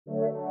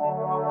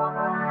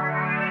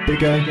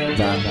Bigger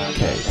than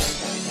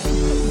capes.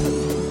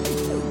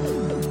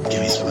 Give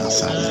me some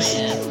Alzheimer's.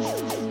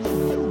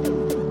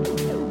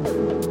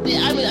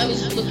 Yeah, I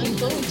was looking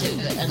forward to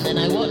it, and then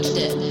I watched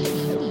it.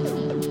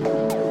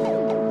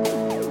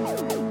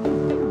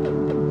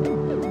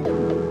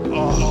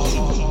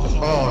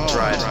 Oh,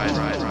 dry.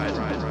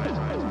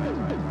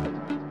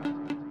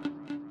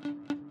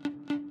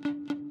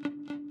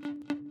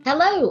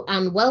 Hello,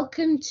 and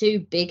welcome to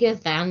Bigger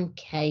Than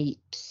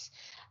Capes.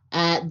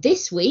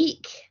 This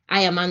week,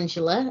 I am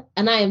Angela,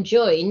 and I am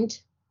joined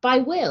by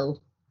Will.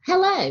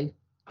 Hello.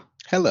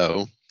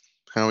 Hello.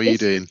 How are you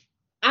doing?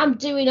 I'm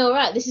doing all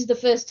right. This is the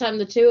first time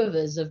the two of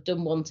us have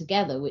done one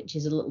together, which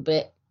is a little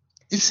bit...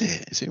 Is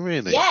it? Is it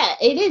really? Yeah,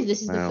 it is.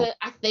 This is Wow. the first...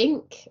 I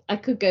think I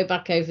could go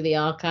back over the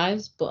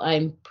archives, but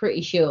I'm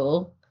pretty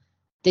sure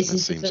this That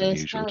is the seems first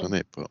unusual, time. doesn't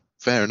it? But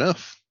fair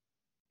enough.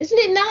 Isn't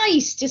it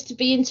nice just to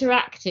be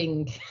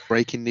interacting?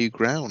 Breaking new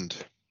ground.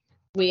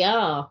 We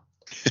are.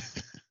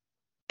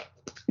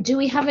 Do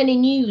we have any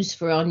news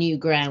for our new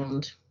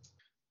ground?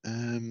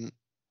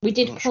 We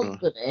did not ponder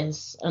sure.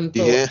 this and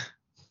thought... Yeah.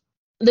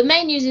 The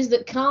main news is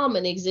that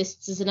Carmen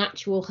exists as an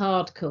actual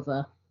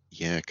hardcover.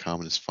 Yeah,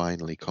 Carmen has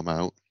finally come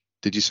out.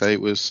 Did you say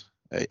it was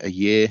a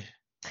year?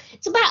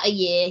 It's about a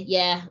year,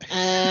 yeah.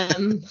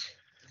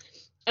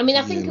 I mean,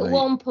 I think at Really?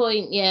 one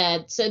point,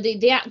 yeah. So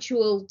the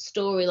actual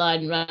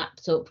storyline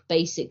wrapped up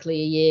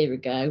basically a year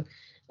ago,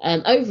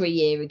 over a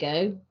year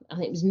ago. I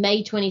think it was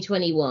May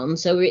 2021.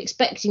 So we're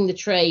expecting the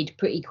trade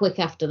pretty quick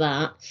after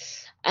that,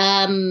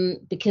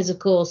 because of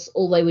course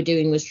all they were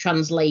doing was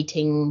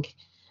translating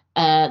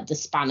the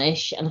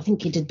Spanish, and I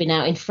think it had been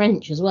out in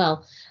French as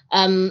well.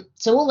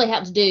 So all they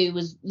had to do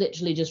was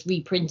literally just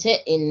reprint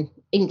it in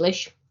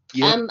English,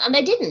 Yeah. and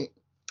they didn't.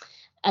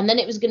 And then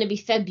it was going to be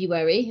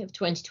February of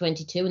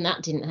 2022, and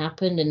that didn't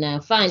happen. And now,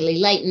 finally,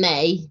 late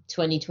May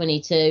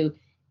 2022,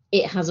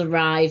 it has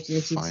arrived and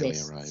it Finally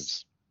exists.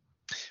 arrives.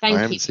 Thank I you.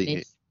 haven't seen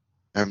Liz. it.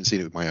 I haven't seen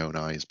it with my own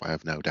eyes, but I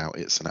have no doubt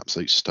it's an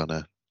absolute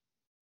stunner.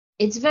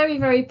 It's very,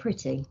 very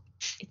pretty.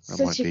 It's That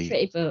such might a be-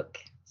 pretty book.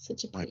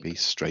 Such a Might pretty be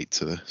straight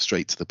to the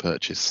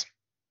purchase.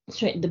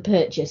 straight to the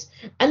purchase.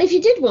 And if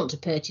you did want to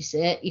purchase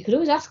it, you could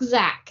always ask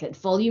Zach at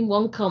Volume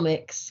 1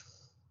 Comics.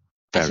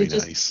 Very Actually,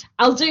 nice.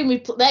 I'll do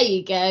my... There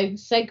you go.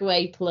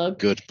 Segue plug.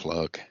 Good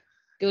plug.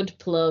 Good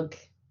plug.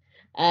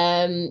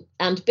 And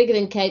Bigger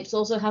Than Capes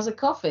also has a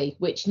coffee,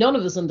 which none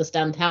of us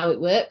understand how it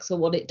works or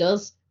what it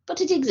does,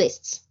 but it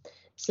exists.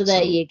 So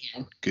there So- you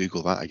go.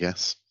 Google that, I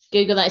guess.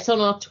 Google that. It's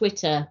on our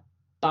Twitter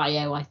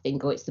bio, I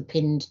think, or it's the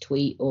pinned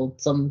tweet or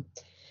some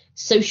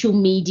social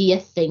media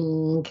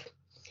thing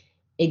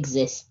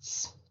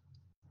exists.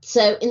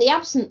 So in the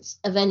absence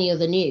of any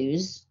other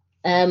news,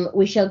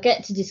 we shall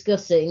get to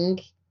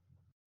discussing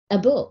a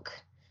book.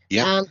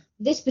 Yeah. And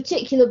this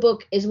particular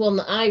book is one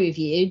that I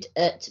reviewed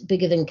at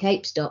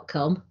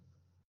biggerthancapes.com,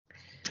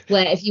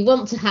 where if you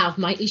want to have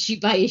my issue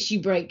by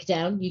issue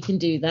breakdown, you can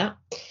do that.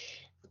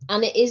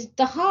 And it is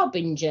The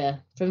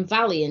Harbinger from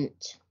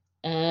Valiant,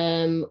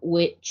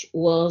 which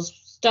was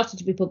started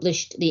to be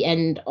published at the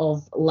end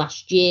of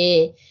last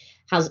year,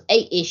 has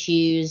 8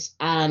 issues,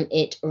 and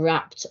it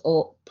wrapped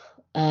up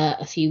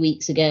a few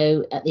weeks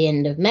ago at the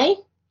end of May.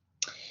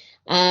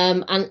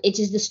 And it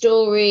is the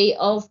story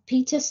of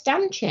Peter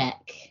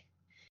Stanchek,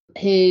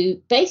 who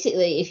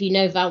basically, if you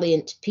know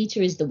Valiant,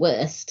 Peter is the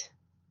worst.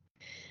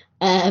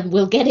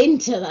 We'll get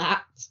into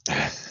that.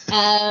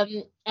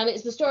 And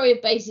it's the story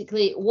of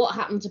basically what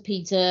happened to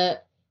Peter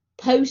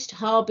post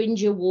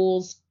Harbinger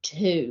Wars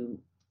 2,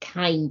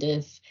 kind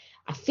of.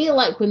 I feel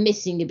like we're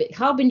missing a bit.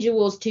 Harbinger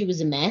Wars 2 was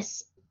a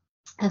mess.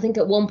 I think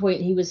at one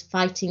point he was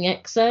fighting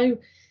Exo,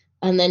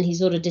 and then he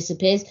sort of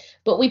disappears.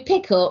 But we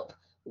pick up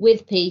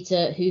with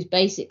Peter, who's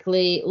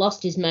basically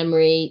lost his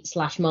memory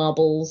 /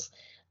 marbles,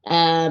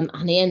 and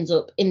he ends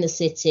up in the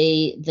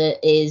city that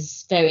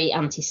is very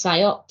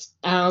anti-psyop,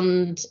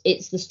 and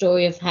it's the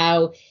story of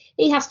how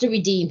he has to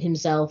redeem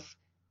himself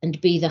and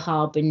be the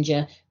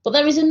Harbinger. But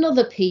there is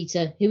another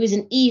Peter, who is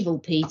an evil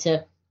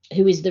Peter,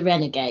 who is the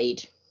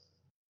Renegade.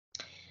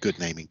 Good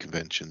naming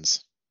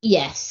conventions.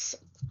 Yes,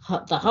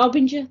 the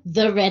Harbinger,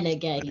 the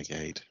Renegade.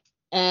 Renegade.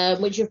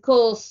 Which of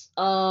course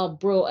are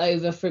brought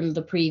over from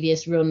the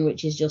previous run,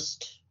 which is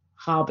just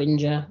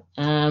Harbinger,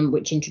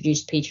 which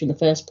introduced Peter in the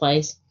first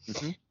place.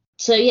 Mhm.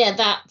 So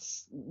yeah,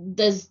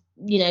 there's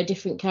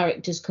different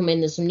characters come in.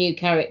 There's some new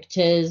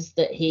characters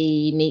that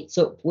he meets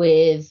up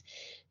with,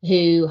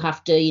 who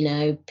have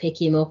to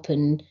pick him up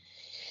and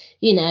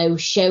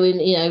show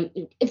him,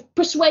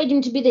 persuade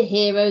him to be the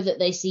hero that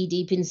they see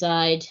deep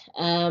inside.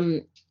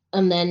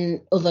 And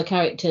then other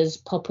characters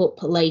pop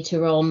up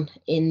later on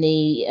in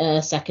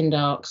the second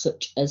arc,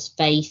 such as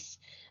Faith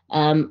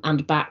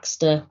and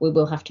Baxter. We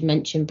will have to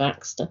mention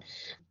Baxter.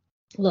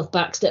 Love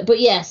Baxter. But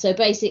yeah, so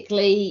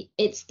basically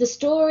it's the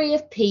story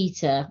of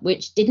Peter,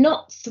 which did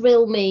not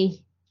thrill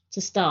me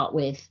to start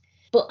with.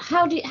 But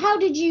how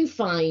did you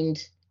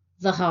find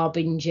The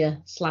Harbinger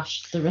 /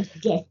 The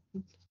Renegade?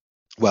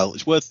 Well,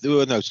 it's worth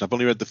noting. I've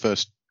only read the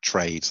first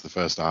trade, the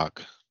first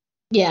arc.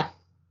 Yeah.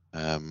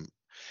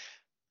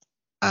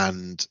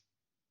 and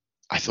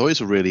I thought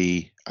it was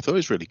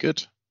really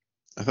good.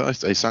 I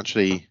thought it's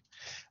actually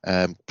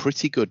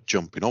pretty good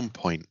jumping on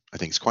point. I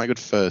think it's quite a good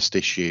first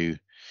issue,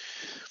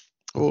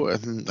 or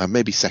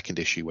maybe second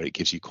issue, where it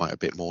gives you quite a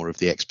bit more of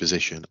the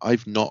exposition.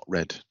 I've not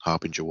read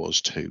Harbinger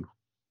Wars 2.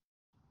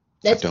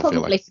 That's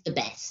probably for the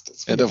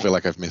best. I don't feel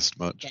like I've missed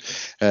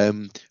much.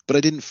 But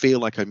I didn't feel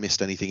like I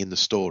missed anything in the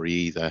story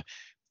either.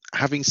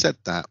 Having said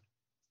that,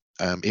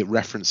 it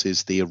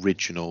references the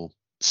original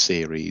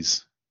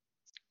series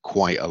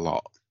quite a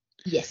lot.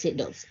 Yes, it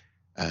does.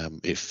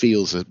 It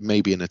feels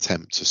maybe an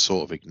attempt to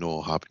sort of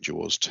ignore Harbinger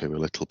Wars 2 a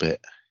little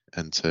bit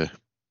and to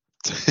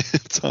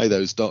tie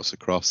those dots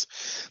across.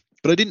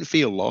 But I didn't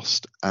feel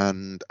lost.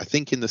 And I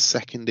think in the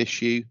second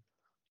issue,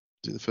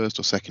 is it the first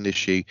or second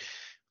issue?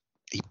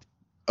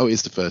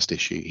 It's the first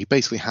issue. He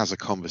basically has a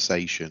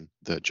conversation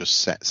that just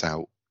sets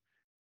out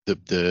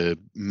the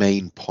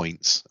main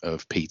points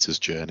of Peter's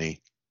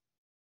journey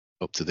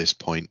up to this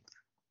point.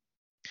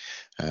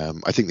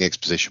 I think the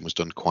exposition was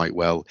done quite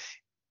well.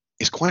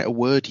 It's quite a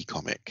wordy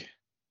comic.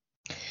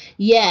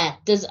 Yeah,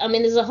 there's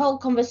a whole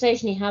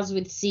conversation he has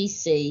with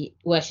Cece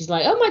where she's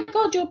like, "Oh my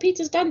God, you're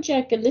Peter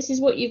Stanchek, and this is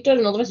what you've done,"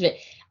 and all the rest of it.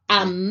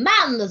 And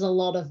man, there's a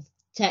lot of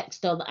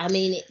text on. I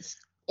mean,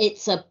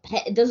 there's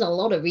a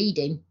lot of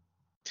reading.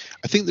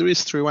 I think there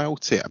is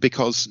throughout it,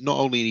 because not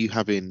only are you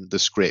having the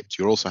script,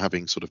 you're also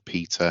having sort of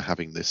Peter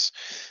having this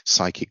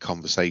psychic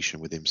conversation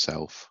with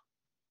himself,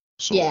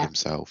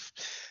 himself,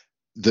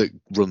 that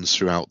runs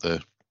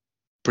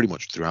pretty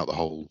much throughout the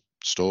whole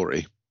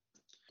story.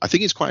 I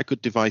think it's quite a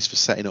good device for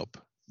setting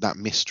up that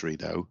mystery,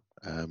 though.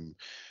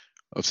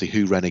 Obviously,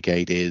 who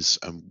Renegade is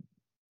and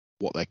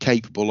what they're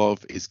capable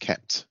of is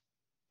kept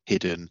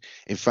hidden.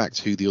 In fact,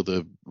 who the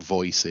other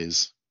voice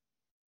is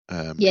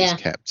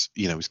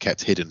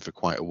kept hidden for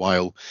quite a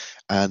while,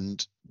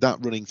 and that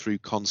running through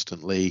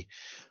constantly,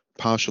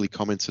 partially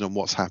commenting on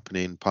what's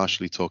happening,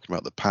 partially talking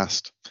about the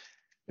past.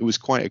 It was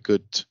quite a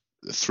good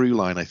through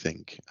line, I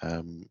think.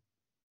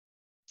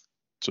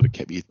 Sort of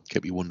kept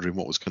you wondering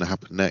what was going to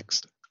happen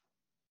next.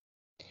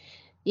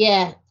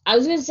 Yeah, I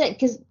was going to say,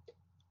 because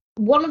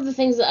one of the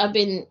things that I've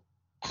been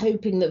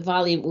hoping that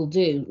Valiant will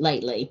do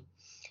lately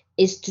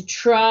is to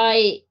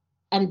try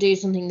and do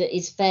something that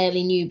is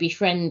fairly newbie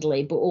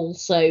friendly, but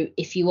also,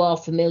 if you are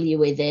familiar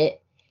with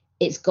it,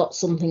 it's got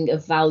something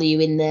of value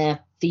in there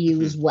for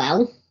you as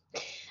well.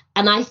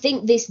 And I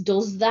think this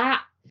does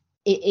that.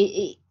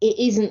 It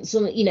isn't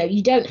something,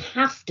 you don't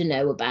have to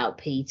know about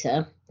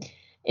Peter.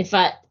 In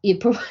fact, you're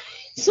probably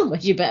so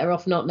much you're better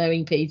off not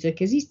knowing Peter,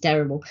 because he's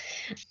terrible.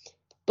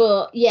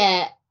 But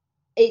yeah,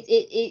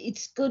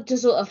 it's good to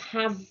sort of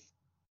have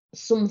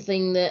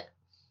something that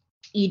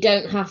you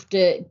don't have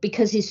to,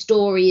 because his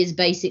story is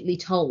basically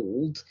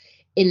told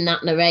in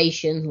that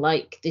narration,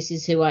 like, this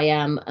is who I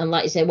am. And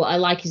like you say, what I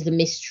like is the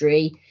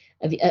mystery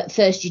of, at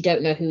first you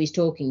don't know who he's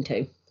talking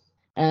to.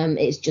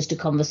 It's just a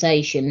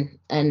conversation,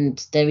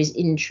 and there is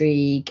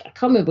intrigue. I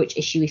can't remember which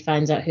issue he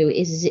finds out who it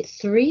is. Is it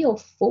 3 or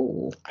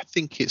 4? I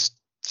think it's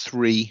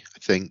 3,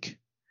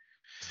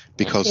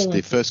 because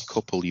the first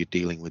couple you're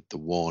dealing with the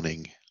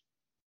Warning.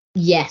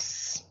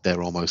 Yes.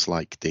 They're almost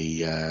like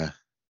the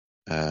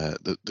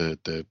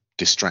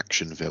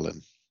distraction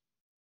villain.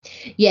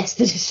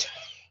 Yes,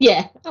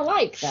 yeah, I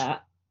like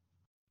that.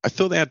 I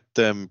thought they had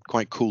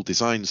quite cool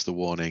designs, the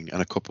Warning,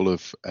 and a couple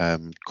of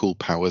cool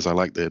powers. I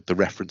like the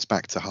reference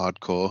back to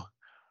Hardcore.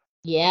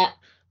 Yeah.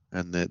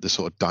 And the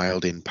sort of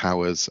dialed in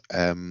powers.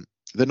 They're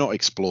not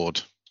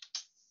explored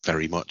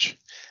very much,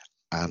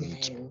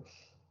 and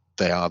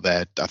they are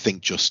there, I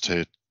think, just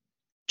to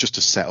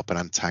set up an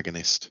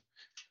antagonist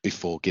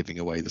before giving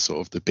away the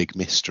sort of the big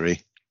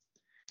mystery.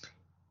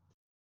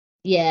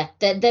 Yeah,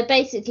 they're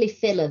basically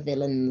filler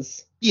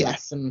villains. Yeah,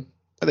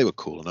 but they were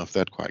cool enough. They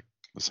had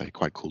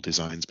quite cool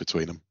designs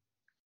between them.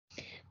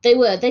 They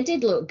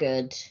did look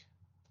good.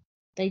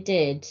 They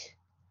did.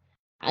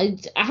 I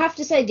have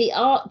to say, the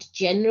art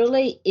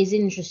generally is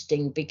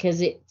interesting,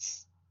 because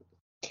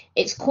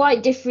it's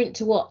quite different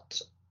to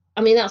what,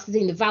 I mean, that's the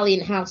thing, the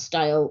Valiant House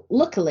style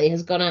luckily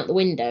has gone out the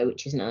window,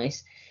 which is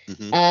nice.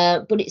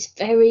 Mm-hmm. But it's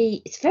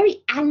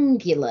very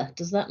angular.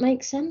 Does that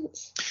make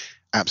sense?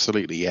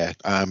 Absolutely, yeah.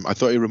 I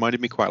thought it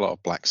reminded me quite a lot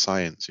of Black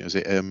Science. Is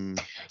it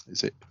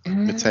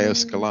Matteo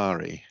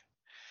Scolari?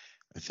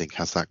 I think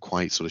has that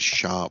quite sort of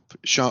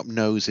sharp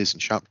noses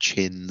and sharp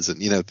chins,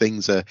 and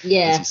things are, as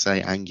you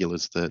say, angular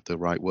is the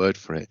right word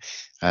for it.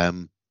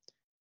 But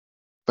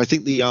I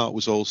think the art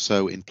was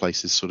also in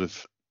places sort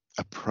of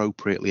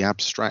appropriately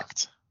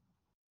abstract.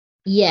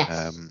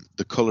 Yes.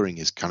 The colouring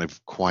is kind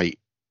of quite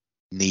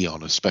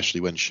neon,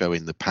 especially when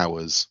showing the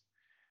powers,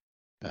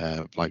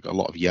 like a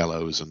lot of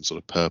yellows and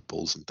sort of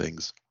purples and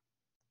things.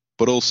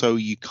 But also,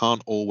 you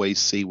can't always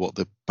see what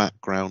the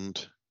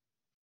background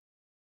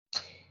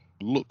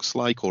looks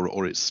like,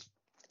 or it's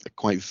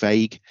quite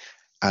vague.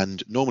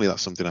 And normally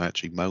that's something I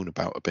actually moan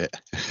about a bit.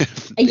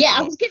 Yeah,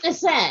 I was going to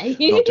say.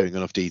 Not doing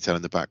enough detail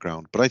in the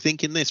background. But I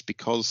think in this,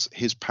 because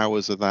his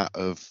powers are that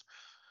of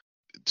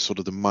sort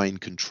of the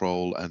mind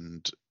control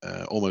and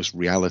almost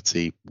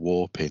reality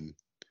warping,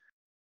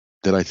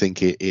 that I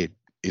think it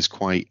is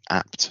quite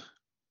apt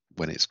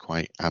when it's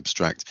quite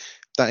abstract.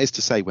 That is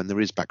to say, when there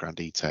is background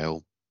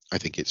detail, I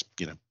think it's,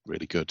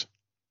 really good.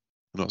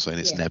 I'm not saying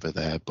it's never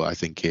there, but I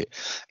think it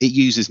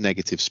uses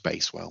negative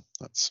space well.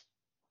 That's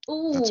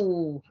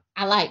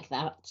I like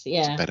that.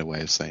 Yeah, a better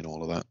way of saying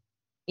all of that.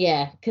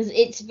 Yeah, because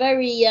it's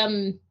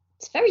very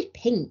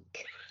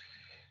pink.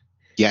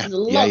 Yeah, There's a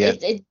lot.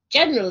 yeah.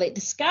 Generally,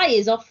 the sky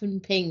is often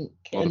pink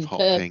and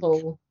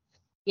purple. Pink.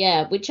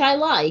 Yeah, which I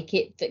like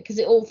it because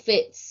it all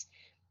fits.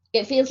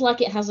 It feels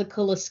like it has a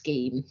color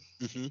scheme.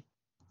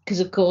 Because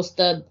of course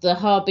the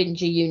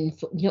Harbinger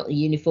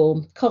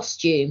uniform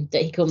costume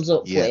that he comes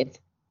up with.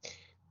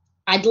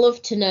 I'd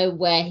love to know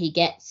where he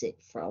gets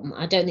it from.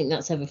 I don't think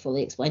that's ever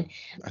fully explained.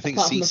 I think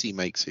Cece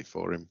makes it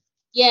for him.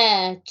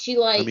 Yeah, she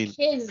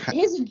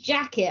here's a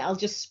jacket. I'll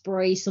just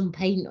spray some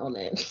paint on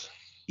it.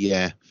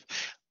 Yeah.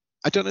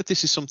 I don't know if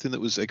this is something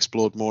that was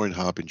explored more in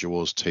Harbinger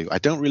Wars 2. I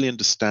don't really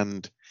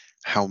understand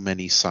how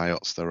many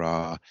Psiots there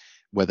are,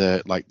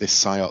 whether like this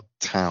Psiot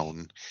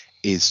town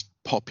is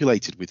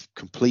populated with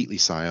completely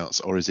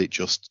Psiots, or is it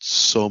just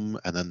some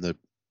and then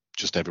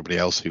just everybody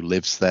else who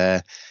lives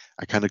there.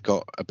 I kind of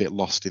got a bit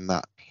lost in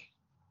that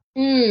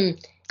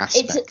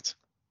aspect.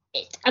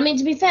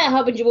 To be fair,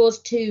 Harbinger Wars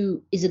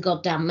 2 is a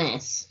goddamn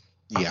mess.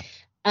 Yeah.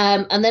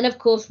 And then of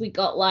course we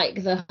got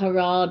like the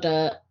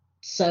Harada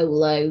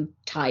solo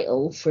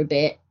title for a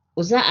bit.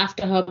 Was that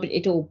after Harbinger?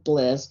 It all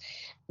blurs.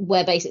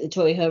 Where basically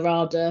Toru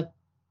Harada,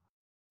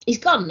 he's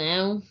gone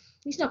now.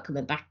 He's not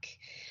coming back.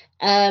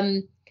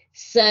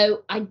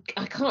 So I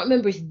can't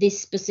remember if this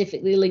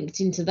specifically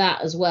linked into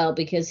that as well,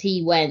 because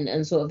he went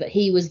and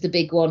he was the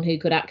big one who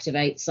could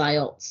activate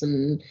Psiots,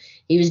 and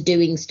he was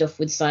doing stuff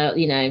with Psiot.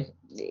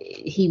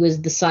 He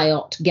was the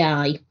Psiot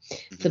guy,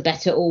 for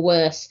better or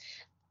worse.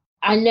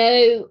 I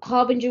know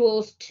Harbinger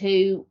Wars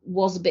 2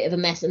 was a bit of a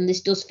mess, and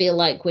this does feel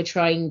like we're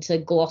trying to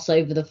gloss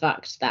over the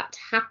fact that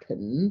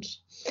happened.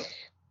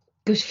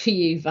 Good for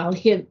you,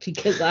 Valiant,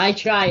 because I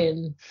try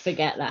and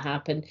forget that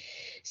happened.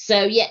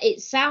 So, yeah,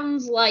 it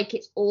sounds like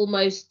it's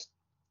almost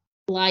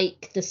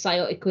like the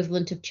Psiot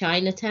equivalent of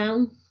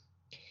Chinatown.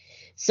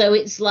 So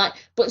it's like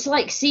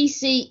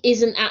Cece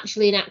isn't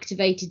actually an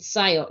activated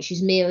Psiot.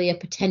 She's merely a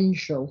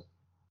potential.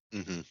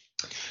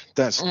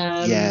 That's,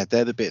 they're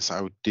the bits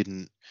I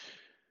didn't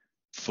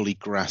fully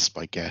grasp,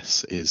 I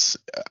guess, is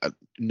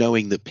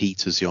knowing that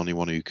Peter's the only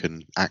one who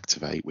can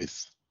activate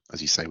with,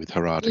 as you say, with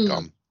Harada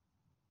gone.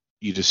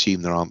 You'd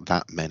assume there aren't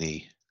that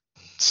many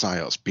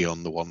Psiots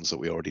beyond the ones that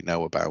we already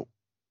know about.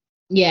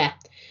 Yeah.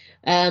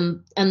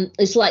 And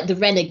it's like the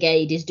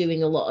Renegade is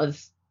doing a lot of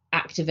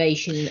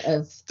activation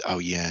of... Oh,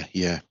 yeah.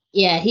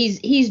 Yeah,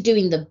 he's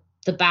doing the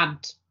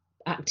bad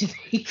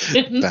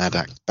activation.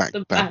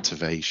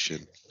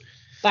 Activation.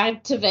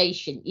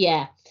 Activation,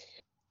 yeah.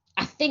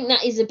 I think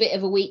that is a bit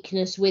of a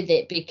weakness with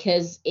it,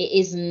 because it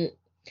isn't...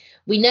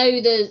 We know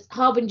the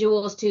Harbinger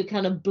Wars 2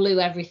 kind of blew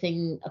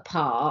everything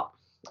apart,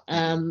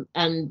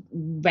 and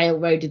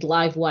railroaded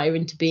Livewire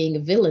into being a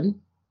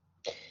villain.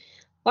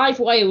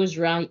 Livewire was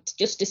right.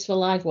 Justice for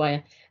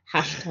Livewire.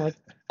 Hashtag.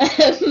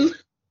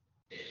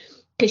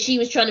 Because she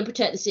was trying to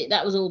protect the city.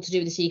 That was all to do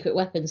with the secret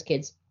weapons,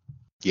 kids.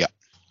 Yeah.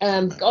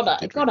 God,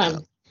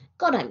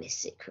 I miss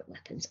secret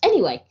weapons.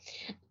 Anyway,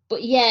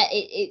 but yeah,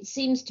 it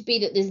seems to be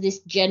that there's this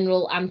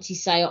general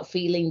anti-Psiot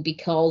feeling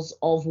because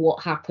of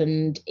what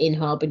happened in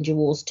Harbinger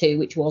Wars 2,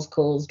 which was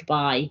caused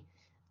by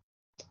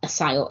a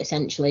Psiot,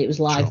 essentially. It was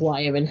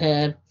Livewire and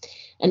her,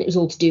 and it was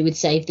all to do with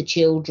Save the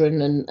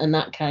Children and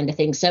that kind of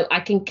thing. So I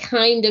can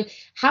kind of,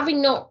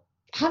 having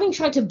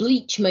tried to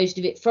bleach most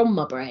of it from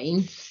my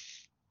brain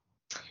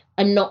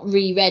and not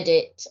reread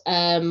it,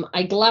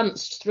 I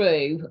glanced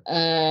through,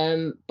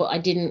 but I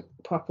didn't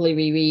properly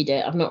reread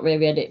it. I've not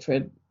reread it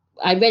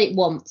I read it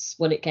once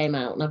when it came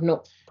out, and I've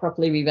not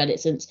properly reread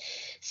it since.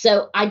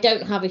 So I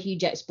don't have a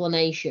huge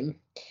explanation.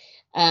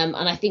 And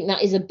I think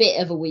that is a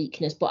bit of a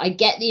weakness, but I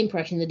get the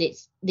impression that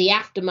it's the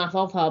aftermath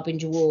of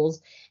Harbinger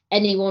Wars.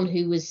 Anyone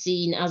who was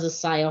seen as a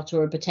Psiot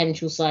or a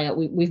potential Psiot,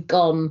 we've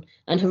gone,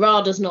 and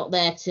Harada's not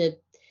there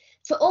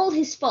for all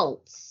his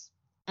faults,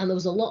 and there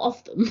was a lot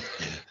of them.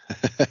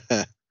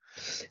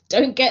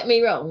 Don't get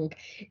me wrong,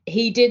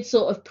 he did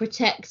sort of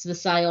protect the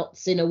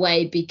Psiots in a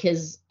way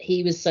because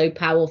he was so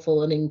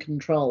powerful and in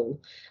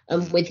control.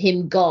 And with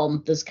him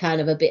gone, there's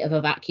kind of a bit of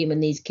a vacuum,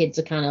 and these kids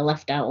are kind of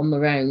left out on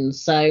their own.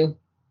 So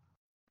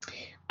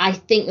I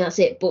think that's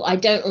it. But I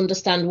don't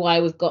understand why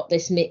we've got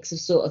this mix of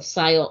sort of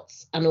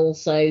Psiots, and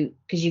also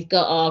because you've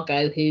got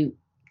Argo, who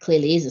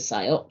clearly is a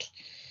Psiot.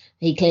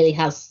 He clearly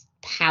has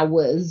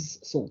powers,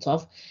 sort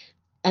of.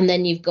 And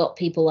then you've got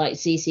people like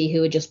Cece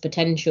who are just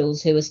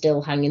potentials, who are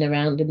still hanging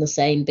around in the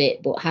same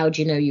bit. But how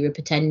do you know you're a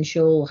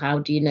potential? How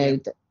do you know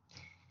that?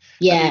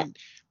 Yeah.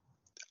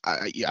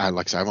 I mean,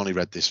 like I said, I've only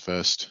read this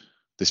first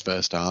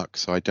arc,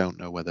 so I don't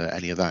know whether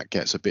any of that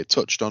gets a bit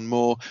touched on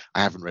more.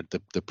 I haven't read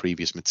the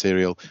previous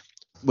material.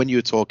 When you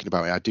were talking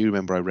about it, I do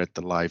remember I read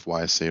the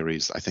Livewire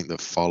series, I think, that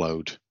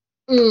followed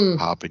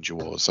Harbinger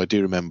Wars. So I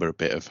do remember a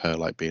bit of her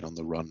like being on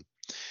the run.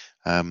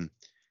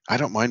 I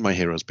don't mind my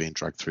heroes being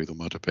dragged through the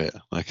mud a bit,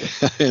 like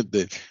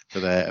for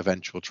their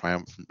eventual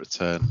triumphant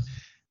return.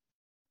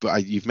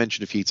 But you've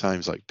mentioned a few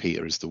times like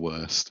Peter is the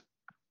worst,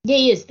 Yeah,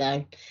 he is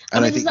though. and I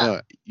there's think that.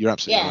 no, you're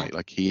absolutely Yeah. right.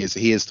 Like he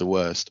is the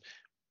worst,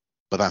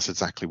 but that's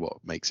exactly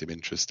what makes him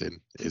interesting.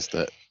 Is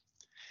that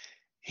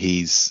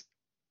he's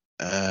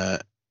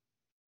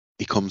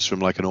he comes from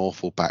like an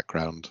awful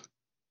background,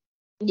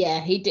 Yeah,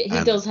 he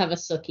and does have a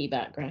sucky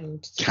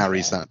background. to be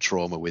carries fair. that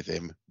trauma with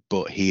him.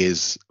 But he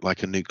is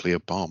like a nuclear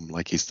bomb.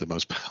 Like he's the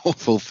most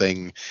powerful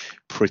thing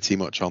pretty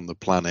much on the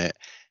planet,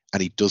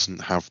 and he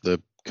doesn't have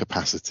the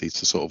capacity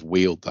to sort of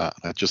wield that.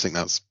 I just think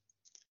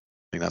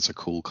that's a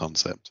cool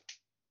concept.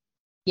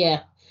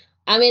 Yeah.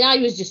 I mean, I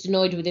was just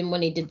annoyed with him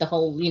when he did the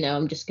whole,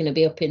 I'm just going to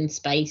be up in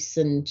space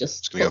and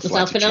Just just gonna put go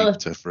fly myself to in a.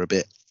 Jupiter for a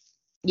bit.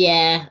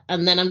 Yeah,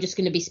 and then I'm just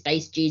going to be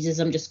Space Jesus.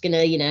 I'm just going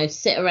to,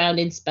 sit around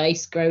in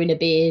space growing a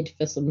beard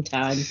for some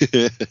time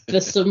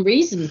for some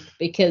reason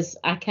because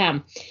I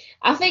can.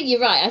 I think you're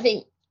right. I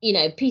think,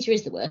 Peter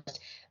is the worst,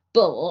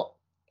 but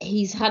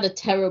he's had a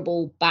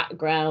terrible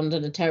background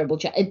and a terrible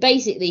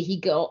basically he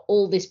got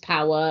all this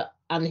power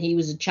and he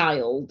was a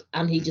child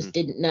and he just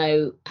didn't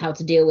know how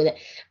to deal with it.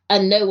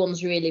 And no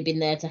one's really been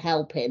there to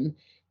help him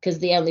because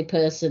the only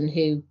person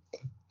who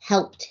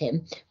helped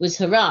him was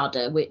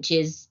Harada, which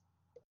is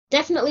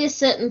definitely a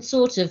certain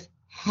sort of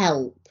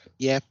help.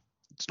 Yeah,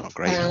 it's not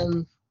great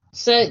help.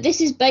 So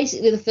this is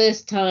basically the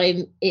first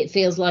time it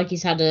feels like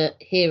he's had a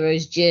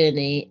hero's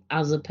journey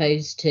as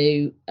opposed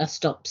to a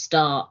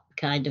stop-start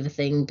kind of a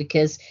thing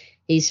because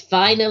he's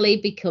finally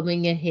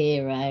becoming a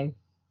hero.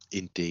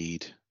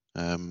 Indeed.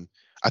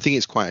 I think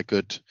it's quite a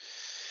good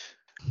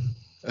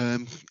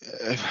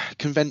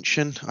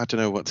convention. I don't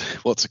know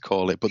what to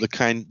call it, but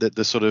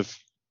the sort of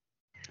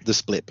the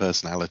split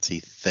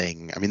personality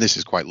thing. I mean, this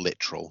is quite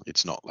literal.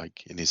 It's not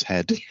like in his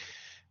head.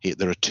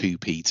 There are two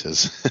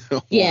Peters.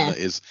 One that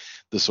is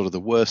the sort of the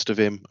worst of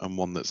him, and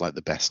one that's like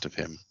the best of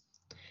him.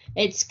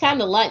 It's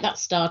kind of like that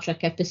Star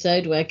Trek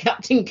episode where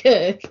Captain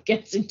Kirk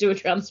gets into a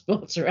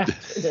transporter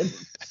accident.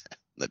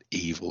 That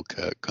evil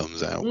Kirk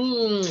comes out.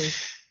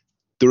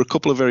 There are a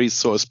couple of very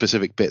sort of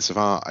specific bits of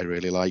art I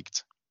really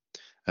liked.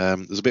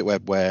 There's a bit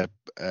where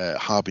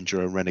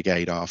Harbinger and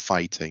Renegade are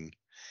fighting,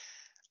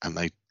 and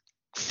they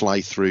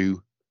fly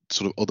through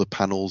sort of other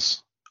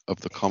panels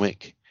of the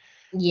comic.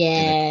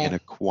 Yeah. In a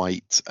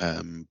quite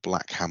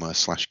Black Hammer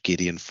 /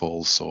 Gideon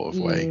Falls sort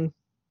of way.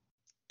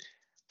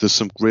 There's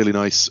some really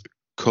nice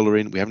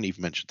colouring. We haven't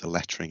even mentioned the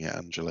lettering yet,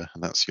 Angela,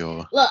 and that's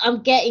your. Look,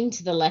 I'm getting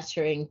to the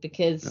lettering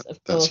because,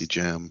 of course, that's your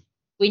jam.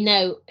 We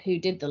know who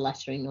did the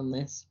lettering on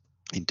this.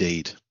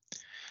 Indeed.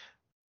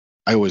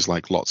 I always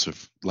like lots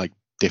of like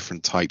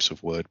different types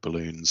of word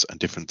balloons and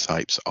different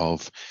types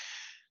of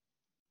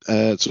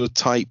sort of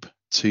type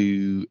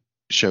to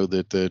show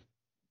the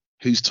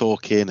who's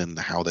talking and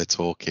how they're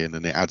talking,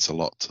 and it adds a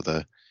lot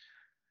to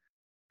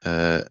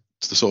the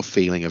sort of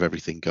feeling of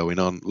everything going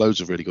on.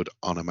 Loads of really good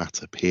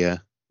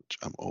onomatopoeia, which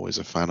I'm always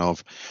a fan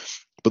of.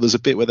 But there's a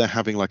bit where they're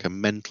having like a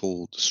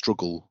mental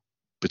struggle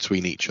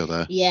between each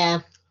other.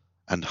 Yeah.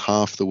 And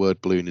half the word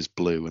balloon is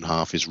blue and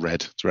half is red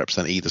to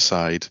represent either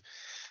side.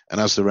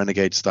 And as the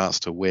Renegade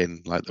starts to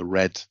win, like the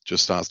red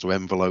just starts to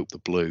envelope the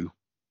blue.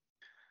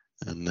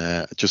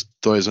 And just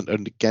there's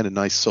again a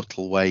nice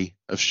subtle way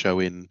of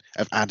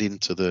adding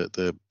to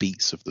the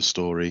beats of the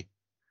story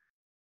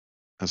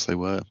as they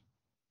were.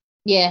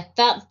 Yeah,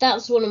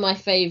 that's one of my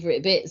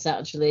favourite bits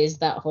actually, is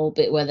that whole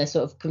bit where they're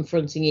sort of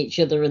confronting each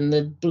other and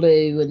the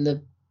blue and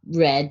the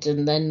red,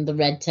 and then the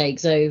red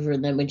takes over,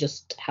 and then we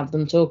just have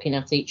them talking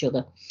at each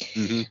other.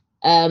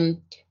 But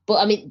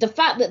I mean, the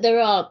fact that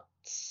there are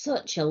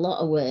such a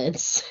lot of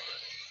words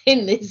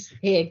in this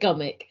here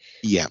comic.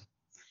 Yeah.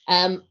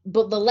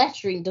 But the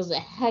lettering does a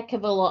heck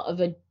of a lot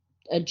of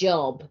a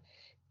job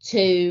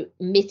to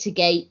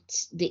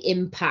mitigate the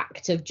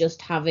impact of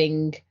just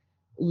having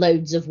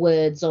loads of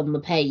words on the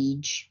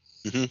page.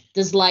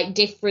 There's like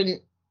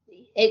different.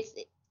 It's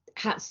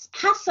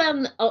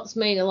Hassan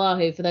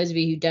Otsmane-Elahu, for those of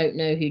you who don't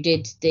know, who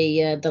did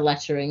the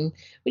lettering.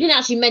 We didn't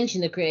actually mention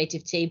the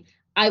creative team.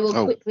 I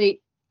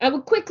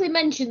will quickly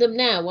mention them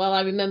now while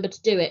I remember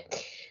to do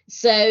it.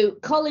 So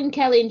Colin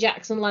Kelly and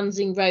Jackson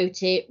Lansing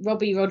wrote it.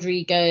 Robbie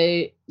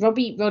Rodriguez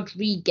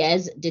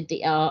did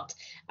the art,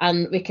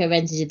 and Rico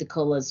Renzi did the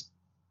colours,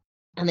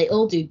 and they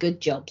all do good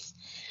jobs.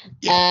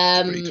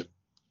 Yeah,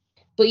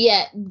 but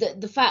yeah,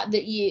 the fact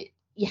that you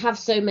have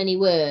so many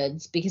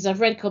words, because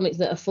I've read comics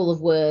that are full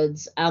of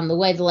words, and the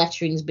way the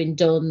lettering's been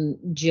done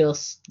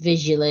just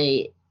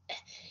visually,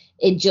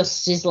 it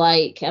just is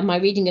like, am I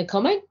reading a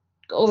comic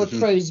or a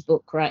prose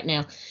book right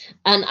now?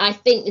 And I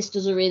think this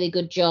does a really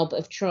good job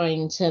of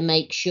trying to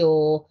make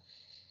sure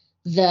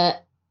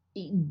that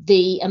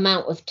the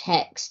amount of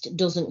text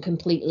doesn't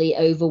completely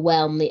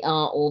overwhelm the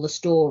art or the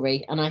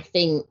story, and I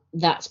think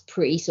that's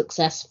pretty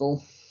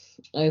successful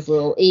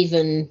overall,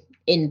 even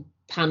in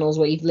panels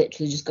where you've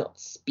literally just got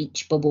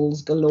speech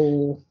bubbles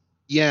galore.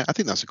 Yeah, I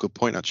think that's a good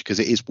point actually, because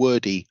it is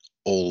wordy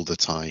all the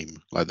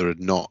time. Like there are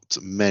not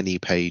many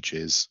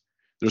pages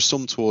There are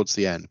some towards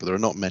the end, but there are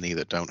not many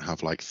that don't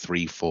have like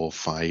 3, 4,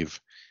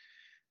 5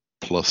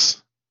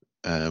 plus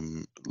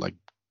like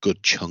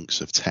good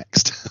chunks of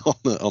text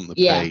on the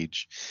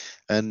page.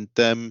 And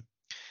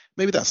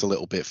maybe that's a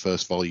little bit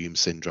first volume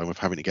syndrome of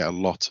having to get a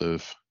lot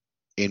of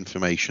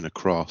information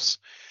across.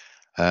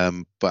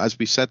 But as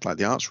we said, like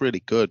the art's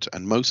really good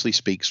and mostly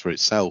speaks for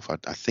itself.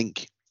 I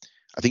think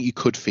you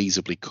could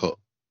feasibly cut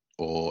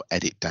or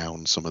edit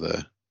down some of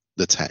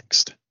the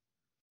text.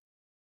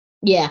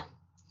 Yeah,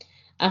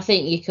 I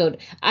think you could.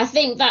 I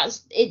think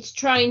it's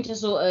trying to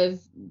sort of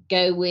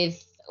go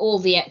with all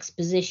the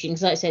exposition,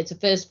 because like I said, it's a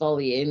first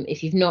volume.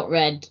 If you've not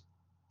read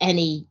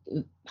any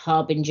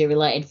Harbinger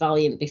related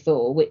Valiant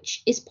before,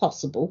 which is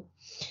possible,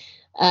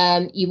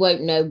 you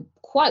won't know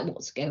quite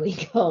what's going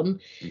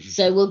on. Mm-hmm.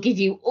 So we'll give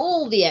you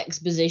all the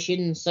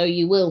exposition so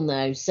you will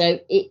know. So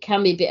it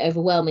can be a bit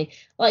overwhelming.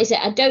 Like I said,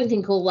 I don't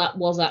think all that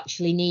was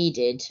actually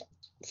needed.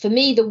 For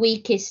me, the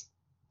weakest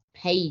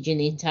page in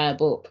the entire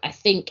book, I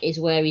think, is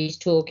where he's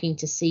talking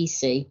to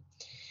Cece,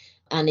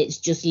 and it's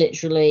just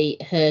literally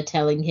her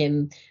telling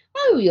him,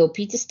 oh, you're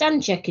Peter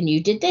Stanchek and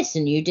you did this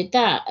and you did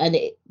that, and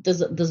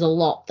there's a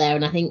lot there,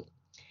 and I think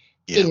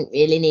I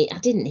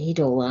didn't need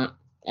all that.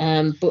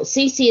 But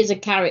Cece as a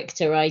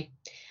character, I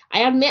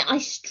admit I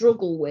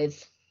struggle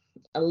with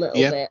a little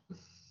bit,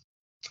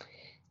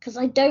 because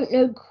I don't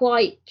know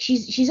quite.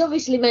 She's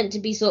obviously meant to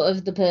be sort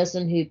of the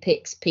person who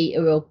picks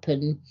Peter up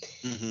and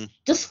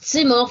dusts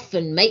him off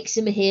and makes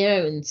him a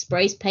hero and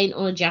sprays paint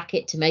on a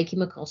jacket to make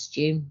him a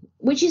costume,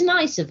 which is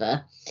nice of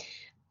her.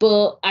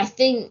 But I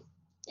think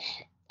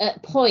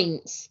at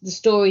points the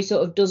story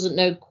sort of doesn't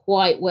know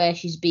quite where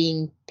she's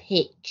being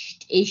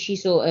pitched. Is she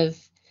sort of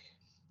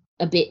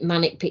a bit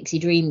manic pixie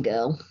dream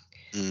girl?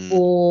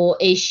 Or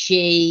is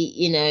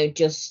she,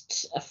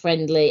 just a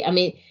friendly... I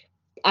mean,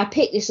 I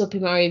picked this up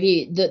in my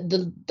review.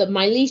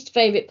 My least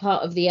favourite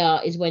part of the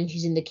art is when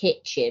she's in the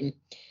kitchen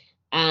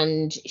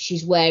and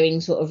she's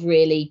wearing sort of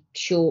really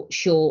short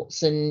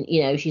shorts and,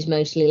 she's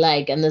mostly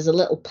leg. And there's a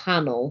little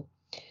panel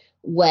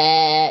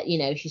where,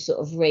 she's sort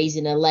of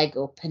raising her leg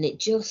up and it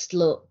just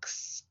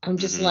looks... I'm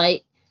just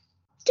like,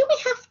 do we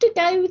have to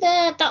go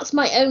there? That's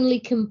my only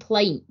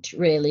complaint,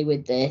 really,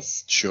 with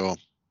this. Sure.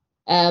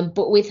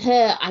 But with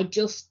her, I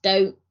just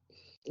don't...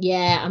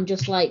 Yeah, I'm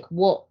just like,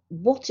 what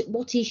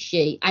is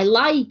she? I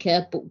like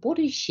her, but what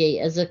is she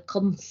as a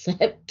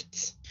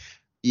concept?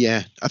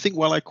 Yeah, I think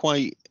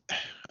I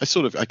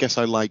guess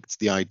I liked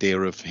the idea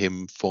of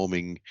him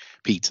forming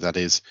Peter, that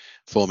is,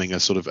 forming a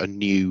sort of a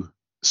new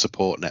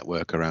support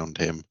network around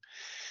him.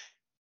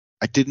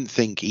 I didn't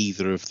think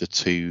either of the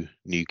two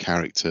new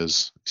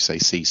characters, say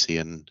Cece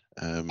and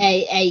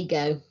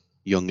Ago,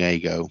 young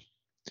Ago,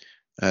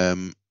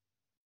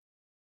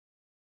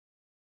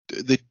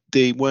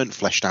 they weren't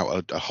fleshed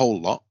out a whole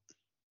lot.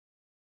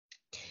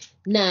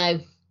 No.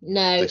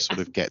 They sort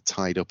of get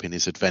tied up in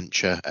his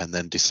adventure and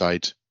then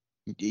decide,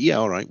 yeah,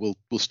 all right, we'll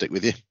stick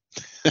with you.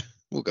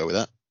 We'll go with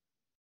that.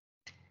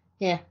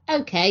 Yeah,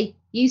 okay.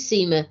 You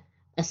seem a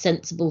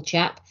sensible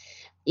chap.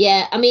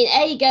 Yeah, I mean,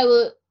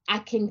 Ago,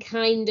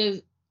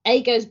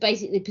 Ago's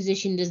basically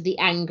positioned as the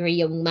angry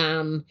young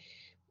man,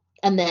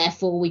 and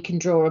therefore we can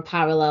draw a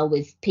parallel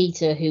with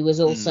Peter, who was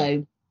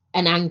also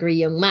an angry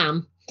young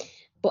man.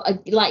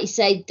 But like you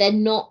say, they're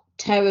not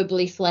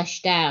terribly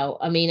fleshed out.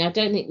 I mean, I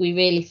don't think we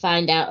really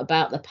find out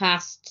about the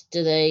past,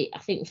 do they? I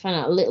think we find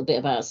out a little bit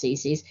about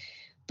Cece's.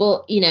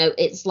 But,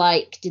 it's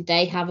like, did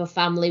they have a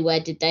family?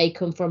 Where did they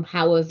come from?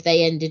 How have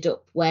they ended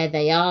up where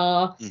they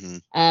are?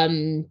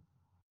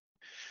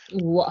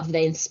 What have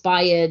they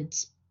inspired?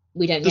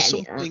 We don't get any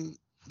of that.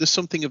 There's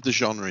something of the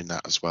genre in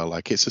that as well.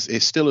 Like,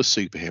 it's still a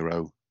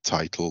superhero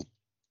title.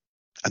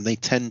 And they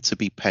tend to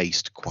be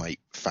paced quite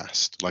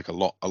fast. Like a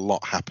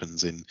lot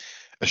happens in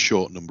a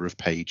short number of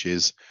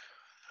pages.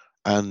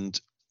 And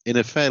in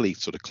a fairly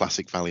sort of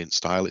classic Valiant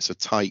style, it's a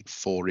tight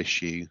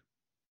 4-issue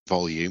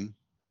volume.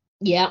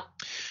 Yeah.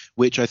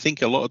 Which I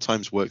think a lot of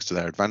times works to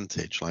their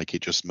advantage. Like,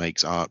 it just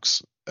makes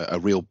arcs a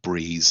real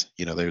breeze.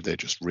 They're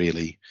just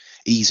really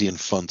easy and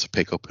fun to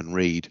pick up and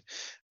read.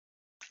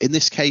 In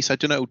this case, I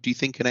don't know, do you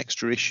think an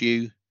extra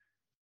issue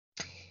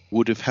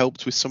would have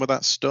helped with some of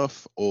that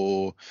stuff?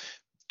 Or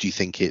do you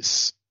think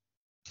it's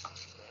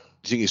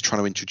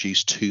trying to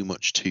introduce too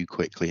much too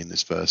quickly in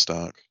this first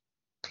arc?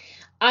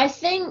 I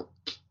think,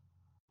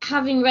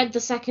 having read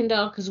the second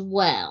arc as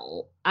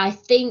well, I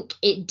think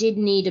it did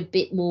need a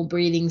bit more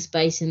breathing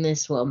space in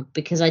this one,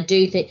 because I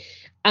do think,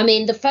 I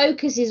mean, the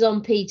focus is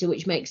on Peter,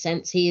 which makes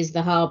sense. He is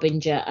the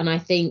Harbinger, and I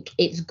think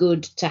it's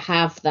good to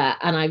have that.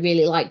 And I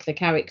really like the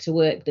character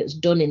work that's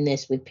done in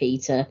this with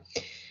Peter,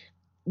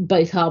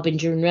 both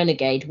Harbinger and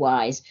Renegade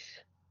wise.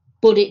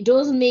 But it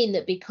does mean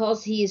that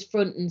because he is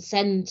front and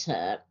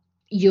centre,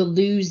 you're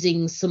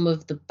losing some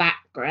of the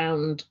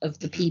background of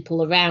the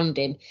people around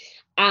him.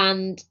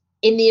 And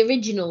in the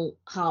original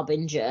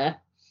Harbinger,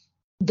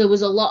 there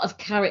was a lot of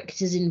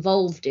characters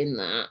involved in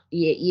that.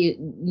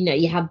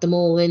 You had them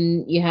all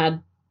in. You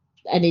had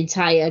an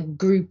entire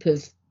group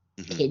of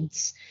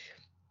kids,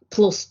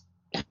 plus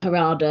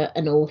Harada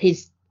and all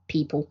his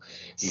people.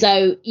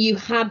 So you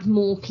had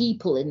more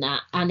people in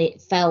that, and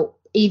it felt,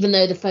 even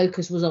though the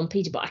focus was on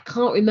Peter, but I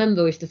can't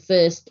remember if the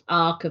first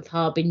arc of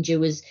Harbinger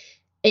was,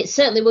 it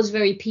certainly was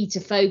very Peter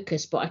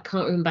focused, but I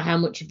can't remember how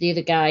much of the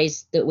other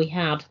guys that we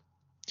had.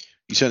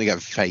 You certainly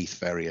get Faith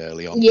very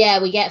early on.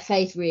 Yeah, we get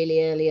Faith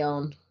really early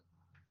on,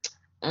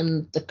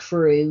 and the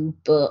crew,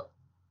 but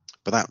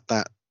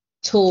that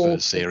tall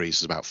first series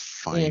is about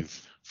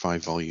five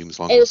volumes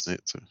long, wasn't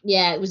it? So.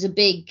 Yeah, it was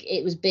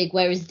big.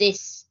 Whereas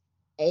this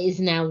is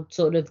now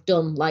sort of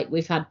done. Like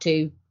we've had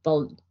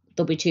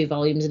there'll be 2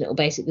 volumes, and it'll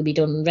basically be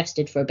done and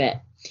rested for a bit.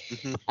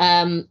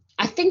 Mm-hmm.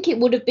 I think it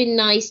would have been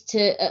nice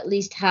to at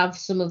least have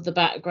some of the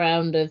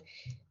background of,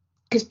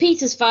 because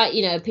Peter's fight,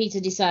 Peter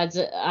decides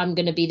that I'm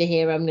going to be the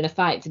hero. I'm going to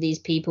fight for these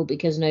people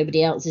because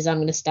nobody else is. I'm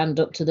going to stand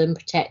up to them,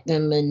 protect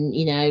them,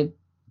 and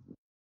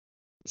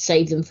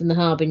save them from the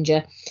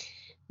Harbinger.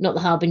 Not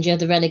the Harbinger,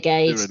 the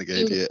Renegade. The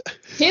Renegade, yeah.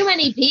 Too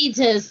many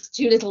Peters,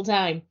 too little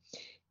time.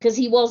 Because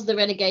he was the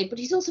Renegade, but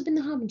he's also been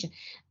the Harbinger.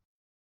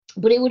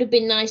 But it would have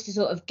been nice to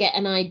sort of get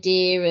an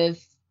idea of,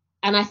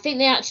 and I think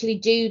they actually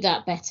do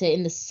that better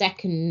in the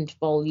second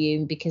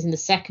volume, because in the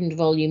second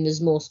volume there's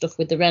more stuff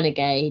with the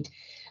Renegade,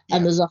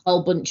 and there's a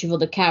whole bunch of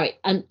other characters.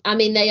 And I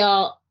mean, they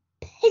are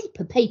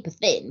paper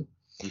thin,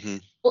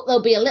 but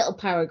there'll be a little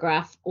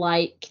paragraph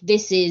like,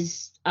 this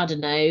is, I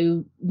don't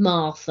know,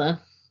 Martha.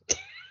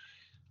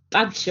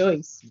 Bad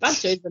choice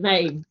of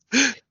name,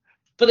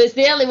 but it's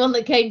the only one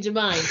that came to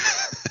mind.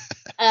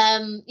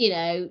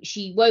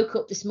 She woke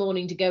up this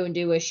morning to go and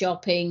do her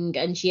shopping,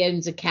 and she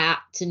owns a cat,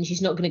 and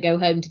she's not going to go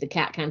home to the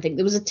cat kind of thing.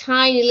 There was a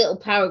tiny little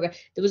paragraph.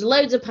 There was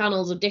loads of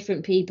panels of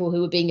different people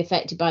who were being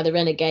affected by the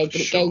Renegade,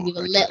 but it gave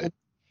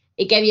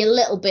you a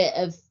little bit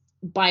of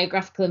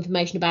biographical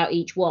information about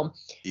each one.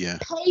 Yeah.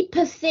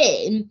 Paper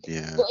thin,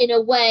 but in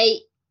a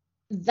way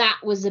that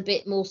was a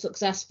bit more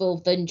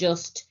successful than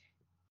just,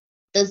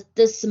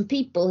 there's some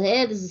people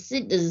here, there's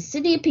a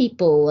city of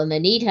people and they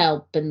need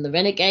help and the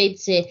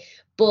Renegade's here.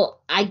 But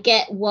I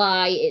get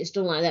why it's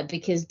done like that,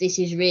 because this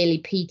is really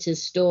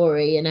Peter's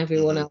story and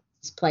everyone else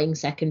is playing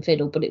second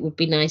fiddle, but it would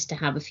be nice to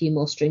have a few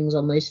more strings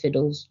on those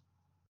fiddles.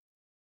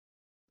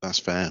 That's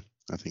fair.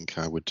 I think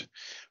I would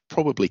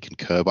probably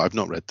concur, but I've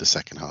not read the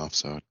second half,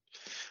 so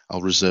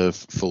I'll reserve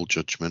full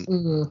judgment.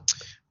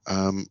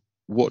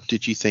 What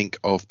did you think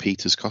of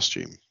Peter's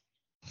costume?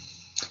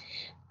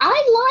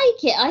 I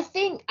like it. I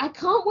think I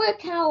can't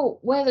work out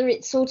whether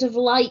it's sort of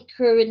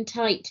lycra and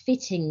tight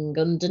fitting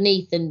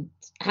underneath, and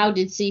how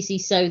did Cece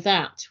sew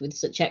that with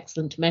such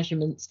excellent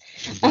measurements?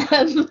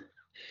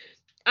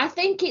 I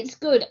think it's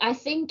good. I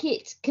think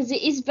it's because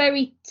it is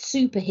very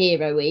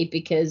superhero-y,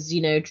 because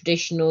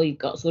traditional, you've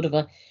got sort of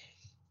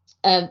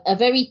a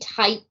very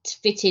tight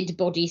fitted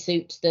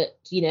bodysuit that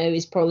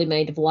is probably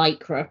made of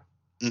lycra.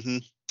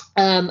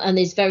 And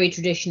is very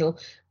traditional,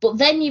 but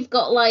then you've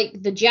got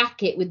like the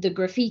jacket with the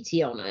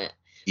graffiti on it,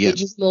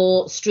 which is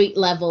more street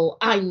level.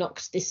 I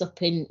knocked this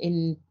up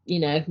in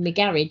my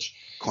garage.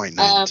 Quite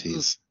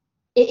 90s.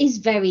 It is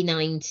very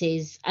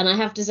 90s, and I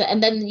have to say,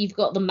 and then you've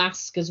got the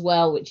mask as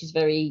well, which is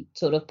very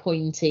sort of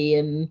pointy,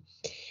 and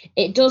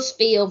it does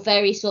feel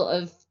very sort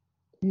of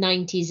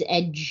 90s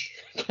edge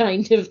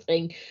kind of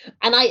thing,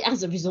 and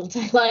as a result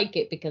I like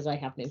it, because I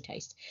have no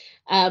taste.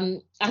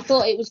 I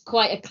thought it was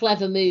quite a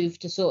clever move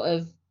to sort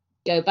of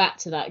go back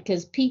to that,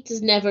 because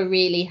Peter's never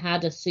really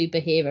had a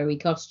superhero-y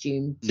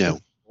costume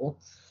before.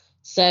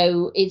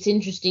 So it's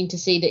interesting to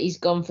see that he's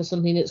gone for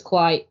something that's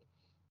quite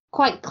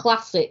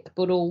classic,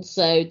 but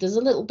also there's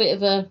a little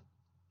bit of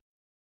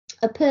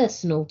a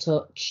personal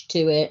touch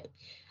to it.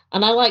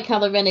 And I like how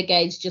the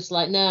Renegade's just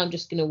like, no, I'm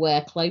just going to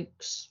wear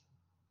cloaks.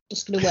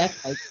 I'm gonna wear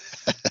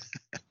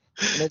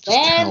my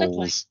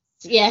cloaks.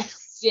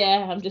 Yes,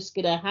 yeah, I'm just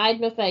going to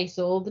hide my face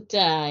all the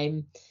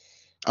time.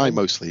 I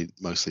mostly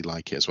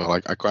like it as well.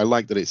 I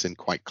like that it's in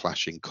quite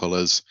clashing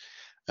colours.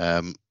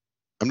 I'm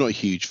not a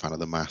huge fan of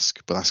the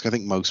mask, but I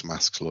think most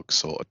masks look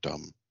sort of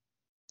dumb.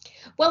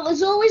 Well,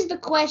 there's always the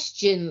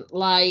question,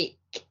 like,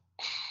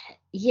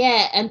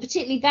 and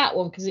particularly that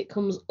one, because it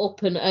comes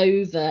up and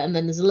over, and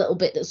then there's a little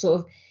bit that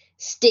sort of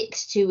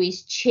sticks to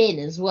his chin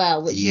as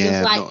well. Which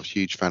I'm not a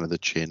huge fan of the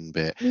chin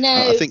bit.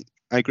 No, I think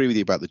I agree with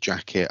you about the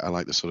jacket. I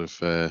like the sort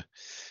of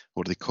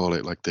what do they call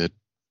it? Like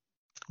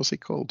what's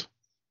it called?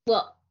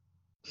 What?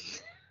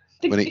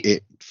 When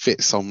it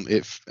fits on,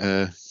 it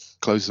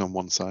closes on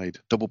one side,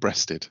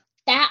 double-breasted.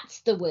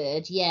 That's the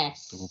word,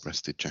 yes.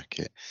 Double-breasted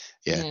jacket.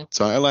 Yeah.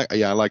 So I like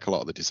a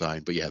lot of the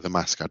design, but the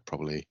mask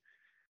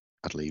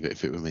I'd leave it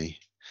if it were me.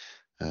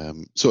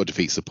 Sort of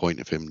defeats the point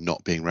of him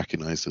not being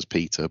recognised as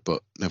Peter,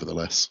 but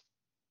nevertheless.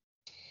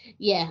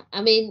 Yeah,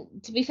 I mean,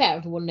 to be fair,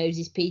 everyone knows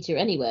he's Peter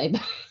anyway.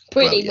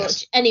 Pretty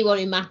much anyone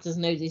who matters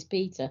knows he's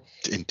Peter.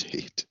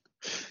 Indeed.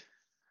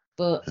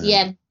 But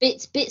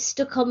bits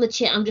stuck on the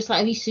chin. I'm just like,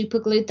 have you super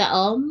glued that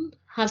on?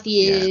 Have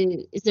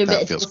you? Is there a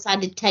bit of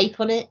double-sided tape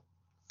on it?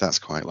 That's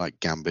quite like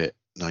Gambit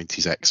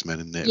 90s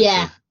X-Men, isn't it?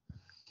 Yeah.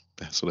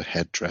 The sort of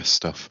headdress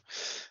stuff.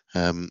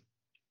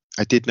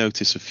 I did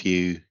notice a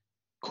few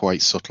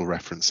quite subtle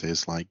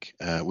references, like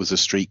was a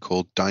street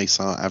called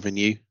Dysart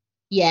Avenue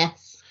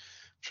Yes.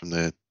 From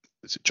is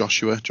it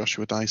Joshua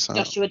Dysart?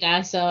 Joshua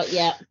Dysart,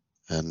 yeah.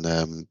 And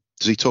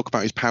does he talk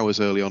about his powers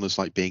early on as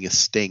like being a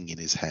sting in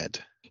his head?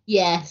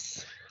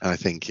 Yes. And I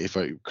think,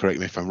 correct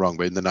me if I'm wrong,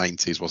 but in the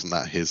 90s, wasn't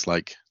that his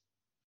like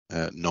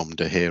nom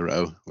de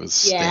hero was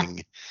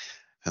Sting,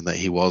 and that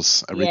he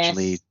was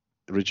originally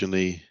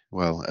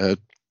well,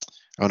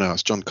 oh no,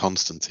 it's John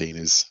Constantine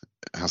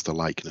has the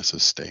likeness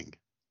of Sting.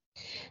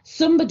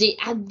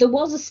 There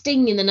was a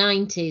Sting in the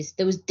 90s.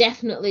 There was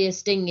definitely a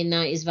Sting in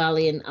 90s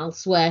Valiant. I'll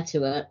swear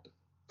to it.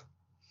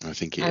 I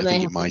think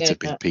it might have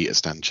been Peter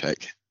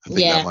Stanchek. I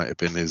think that might have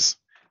been his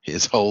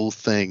whole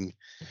thing.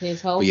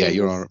 His whole but yeah,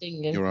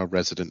 thing you're our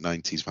resident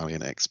 90s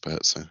Valiant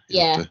expert, so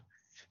you have to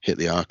hit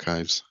the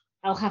archives.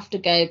 I'll have to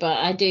go, but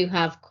I do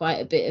have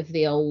quite a bit of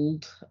the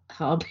old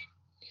Harbinger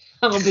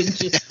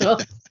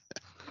stuff.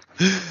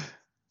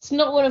 It's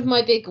not one of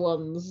my big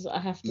ones, I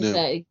have to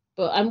say,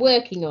 but I'm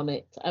working on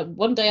it.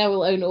 One day I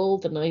will own all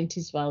the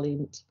 90s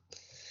Valiant.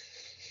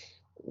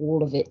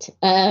 All of it.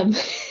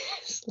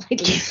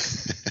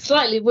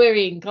 Slightly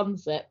worrying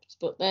concept,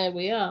 but there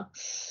we are.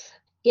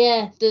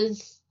 Yeah,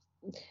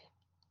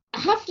 I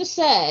have to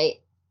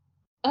say,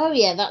 oh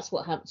yeah, that's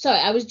what happened. Sorry,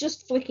 I was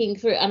just flicking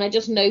through and I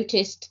just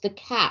noticed the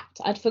cat.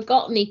 I'd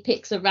forgotten he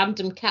picks a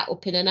random cat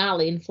up in an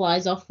alley and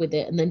flies off with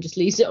it and then just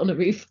leaves it on a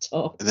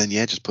rooftop. And then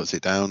just puts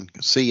it down.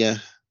 See ya.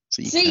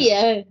 See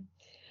ya.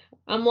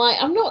 I'm like,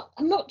 I'm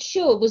not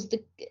sure.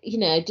 Did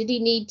he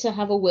need to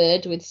have a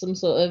word with some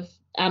sort of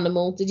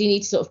animal? Did he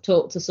need to sort of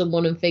talk to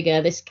someone and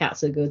figure this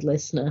cat's a good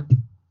listener?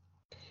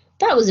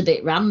 That was a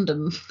bit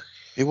random.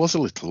 It was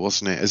a little,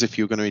 wasn't it? As if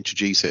you were going to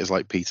introduce it as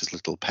like Peter's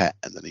little pet,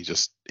 and then he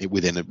just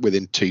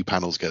within 2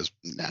 panels goes,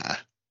 nah.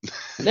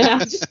 No, I'm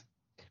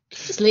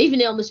just leaving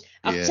it on the.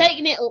 I've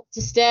taken it up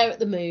to stare at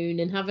the moon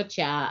and have a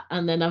chat,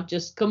 and then I've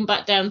just come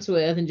back down to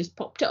earth and just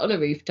popped it on a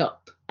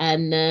rooftop,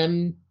 and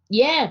And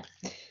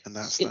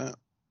that's that.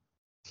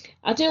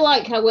 I do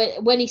like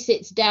how when he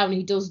sits down,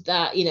 he does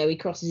that. He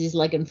crosses his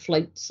leg and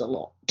floats a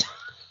lot.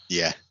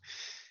 Yeah,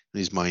 and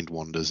his mind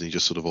wanders, and he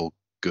just sort of all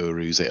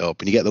gurus it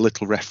up, and you get the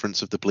little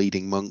reference of the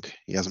bleeding monk.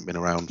 He hasn't been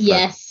around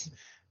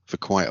for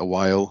quite a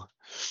while.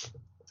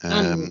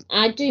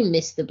 I do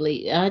miss the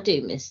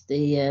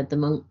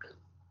monk.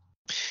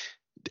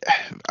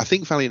 I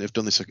think Valiant have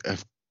done this a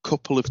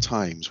couple of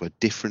times where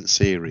different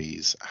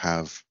series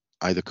have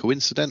either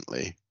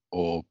coincidentally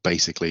or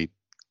basically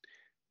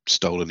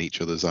stolen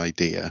each other's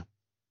idea.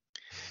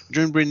 Do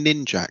you remember in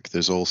Ninjak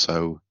there's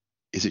also,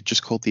 is it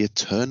just called the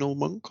Eternal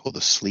Monk or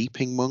the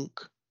Sleeping Monk?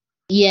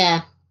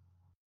 Yeah.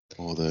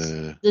 Or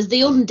there's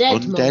the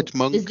undead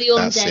monk. There's the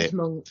undead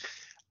monk.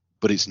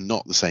 But it's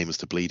not the same as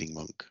the bleeding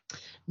monk.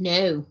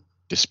 No.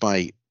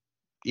 Despite,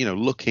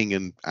 looking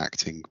and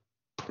acting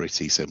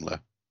pretty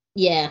similar.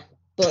 Yeah,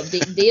 but the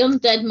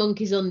undead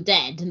monk is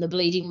undead and the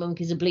bleeding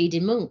monk is a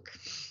bleeding monk.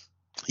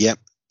 Yep.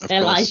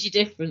 There lies your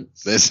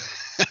difference. It's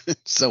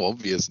so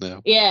obvious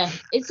now. Yeah,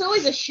 it's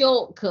always a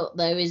shortcut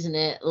though, isn't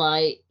it?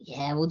 Like,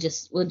 yeah, we'll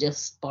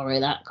just borrow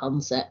that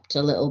concept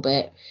a little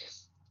bit.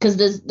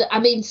 Because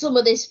some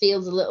of this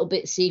feels a little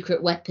bit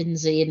secret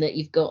weaponsy in that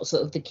you've got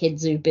sort of the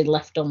kids who've been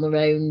left on their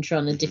own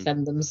trying to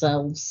defend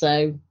themselves.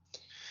 So,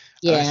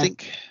 yeah. And I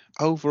think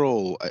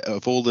overall,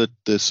 of all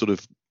the sort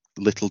of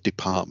little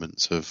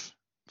departments of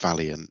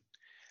Valiant,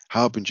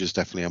 Harbinger's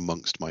definitely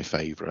amongst my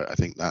favourite. I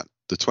think that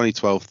the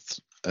 2012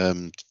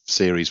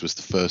 series was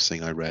the first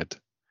thing I read.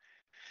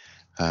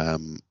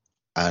 And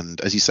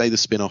as you say, the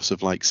spin-offs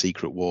of like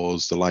Secret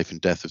Wars, The Life and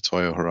Death of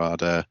Toyo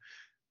Harada.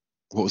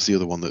 What was the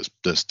other one that's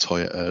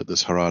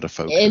Harada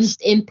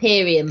focused?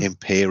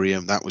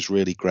 Imperium. That was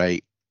really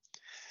great.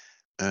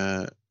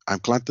 I'm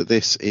glad that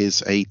this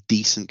is a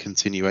decent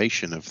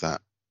continuation of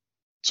that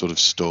sort of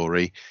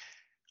story.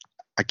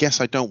 I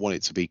guess I don't want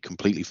it to be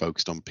completely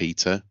focused on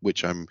Peter,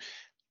 which I'm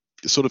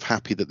sort of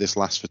happy that this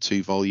lasts for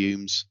 2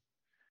 volumes,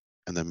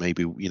 and then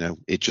maybe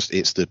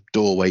it's the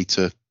doorway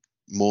to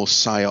more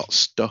Psyot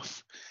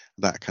stuff,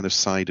 that kind of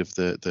side of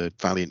the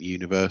Valiant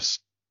universe.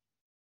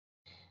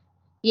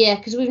 Yeah,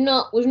 because we've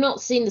not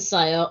seen the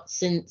Psyot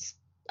since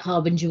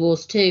Harbinger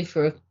Wars 2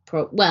 for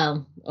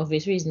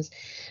obvious reasons.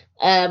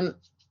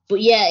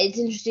 But yeah, it's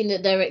interesting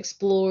that they're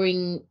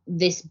exploring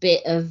this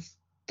bit of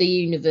the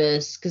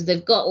universe because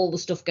they've got all the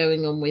stuff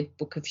going on with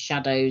Book of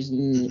Shadows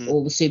and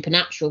all the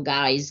supernatural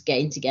guys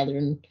getting together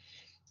and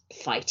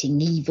fighting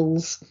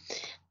evils,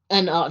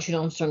 and Archer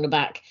and Armstrong are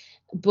back.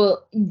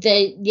 But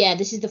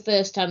this is the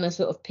first time they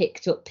sort of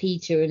picked up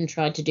Peter and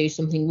tried to do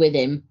something with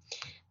him.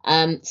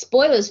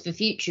 Spoilers for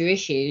future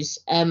issues.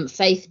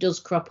 Faith does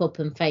crop up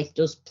and Faith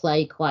does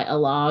play quite a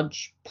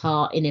large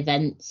part in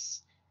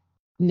events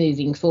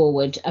moving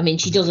forward. I mean,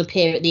 she does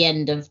appear at the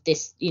end of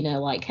this,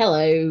 like,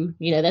 hello,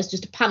 there's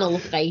just a panel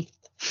of Faith.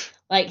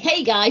 Like,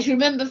 hey guys,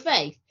 remember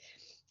Faith?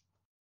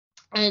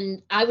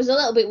 And I was a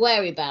little bit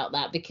wary about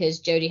that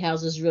because Jodie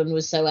Houser's run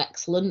was so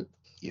excellent.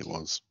 It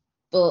was.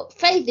 But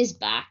Faith is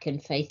back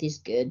and Faith is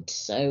good,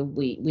 so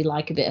we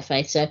like a bit of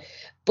Faith. So,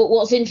 but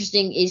what's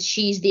interesting is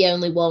she's the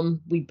only one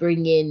we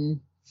bring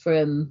in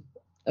from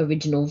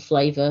original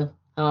Flavour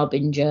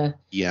Harbinger.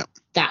 Yeah.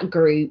 that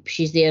group.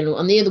 She's the only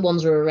one. And the other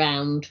ones are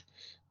around.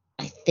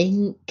 I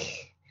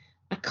think.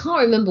 I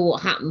can't remember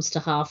what happens to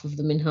half of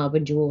them in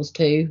Harbinger Wars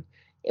 2,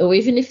 or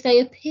even if they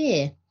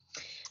appear.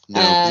 No,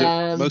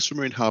 because most of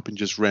them are in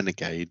Harbinger's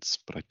Renegades,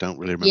 but I don't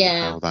really remember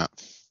how that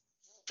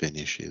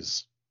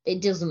finishes.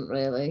 It doesn't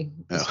really,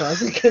 as No. far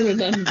as I can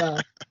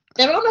remember.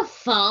 They're on a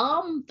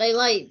farm.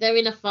 They're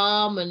in a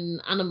farm,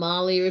 and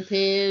Animalia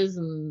appears,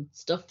 and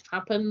stuff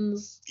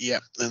happens. Yeah,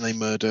 and they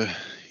murder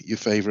your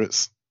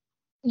favourites.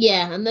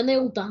 Yeah, and then they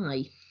all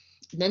die.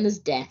 And then there's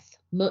death.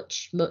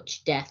 Much,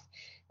 much death.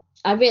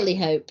 I really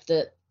hope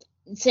that...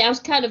 See, I was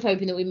kind of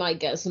hoping that we might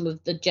get some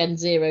of the Gen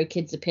Zero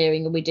kids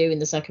appearing, and we do in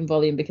the second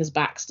volume because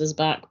Baxter's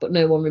back, but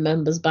no one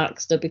remembers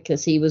Baxter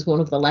because he was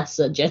one of the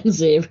lesser Gen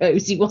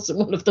Zeros. He wasn't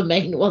one of the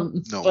main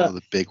ones. Not one of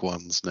the big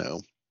ones,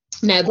 no.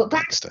 No, but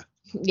Baxter.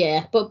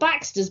 Yeah, but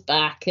Baxter's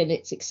back, and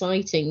it's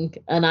exciting.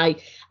 And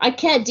I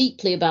care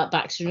deeply about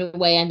Baxter in a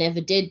way I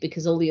never did,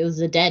 because all the others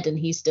are dead and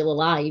he's still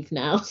alive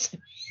now. So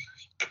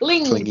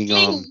clinging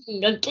on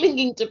and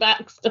clinging to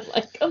Baxter.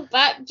 Like, come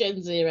back,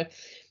 Gen Zero.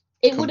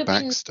 It would have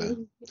been,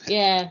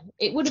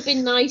 it would have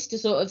been nice to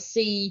sort of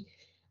see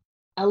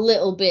a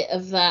little bit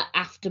of that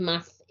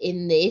aftermath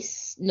in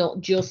this,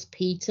 not just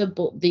Peter,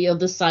 but the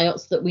other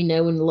Psyops that we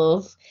know and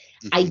love.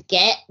 Mm-hmm. I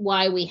get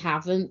why we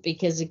haven't,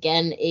 because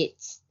again,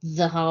 it's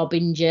the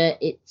Harbinger,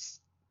 it's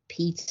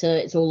Peter,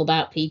 it's all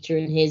about Peter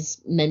and his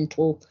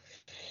mental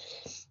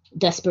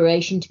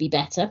desperation to be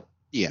better.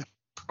 Yeah.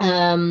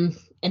 And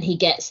he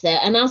gets there,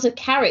 and as a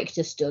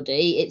character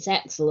study, it's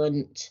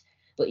excellent.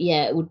 But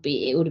yeah, it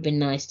would have been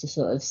nice to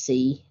sort of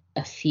see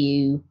a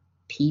few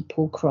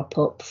people crop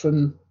up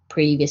from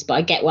previous. But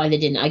I get why they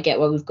didn't. I get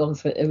why we've gone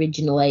for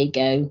original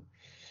Ego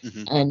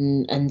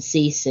and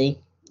Cece.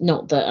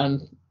 Not that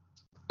I'm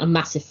a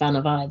massive fan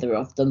of either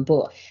of them,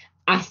 but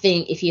I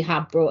think if you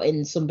had brought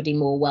in somebody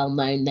more well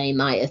known, they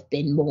might have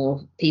been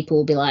more. People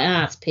will be like,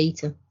 it's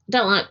Peter. I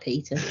don't like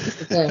Peter. He's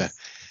the first.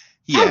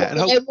 Yeah, I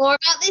want to know more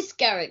about this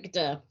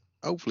character.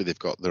 Hopefully, they've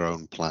got their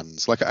own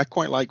plans. Like, I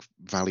quite like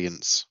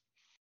Valiant's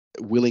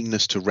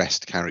willingness to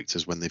rest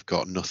characters when they've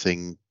got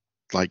nothing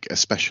like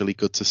especially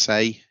good to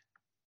say.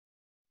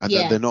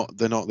 They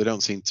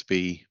don't seem to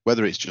be,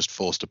 whether it's just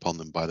forced upon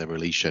them by their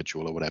release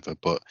schedule or whatever,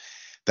 but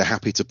they're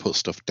happy to put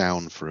stuff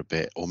down for a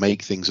bit or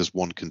make things as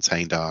one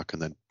contained arc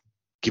and then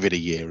give it a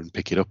year and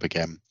pick it up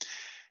again.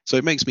 So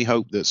it makes me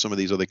hope that some of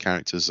these other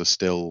characters are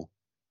still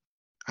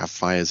have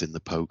fires in the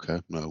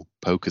poker. No,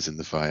 poker's in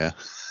the fire.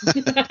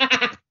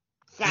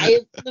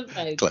 Fires in the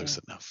poker. Close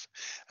enough.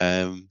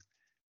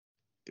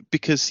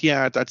 Because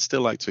I'd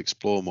still like to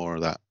explore more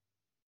of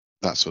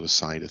that sort of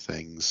side of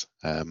things.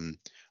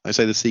 I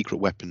say the Secret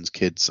Weapons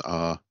kids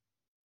are,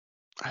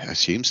 I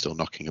assume, still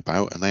knocking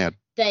about, and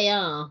they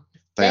are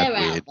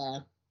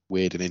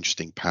weird and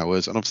interesting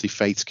powers, and obviously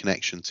Faith's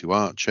connection to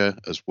Archer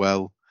as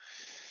well.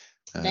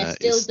 They're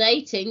still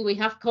dating. We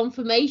have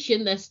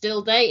confirmation they're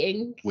still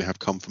dating. We have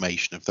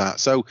confirmation of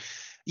that. So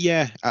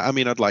yeah, I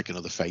mean, I'd like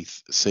another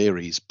Faith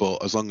series,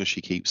 but as long as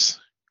she keeps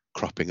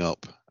cropping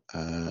up,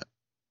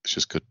 it's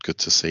just good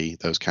to see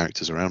those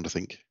characters around, I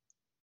think.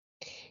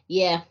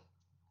 Yeah.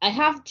 I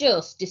have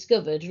just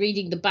discovered,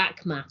 reading the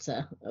back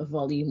matter of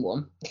Volume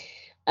 1,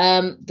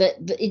 that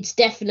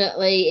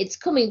it's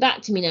coming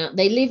back to me now.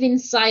 They live in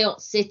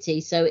Psyops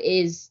City, so it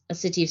is a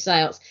city of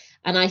Psyops,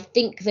 and I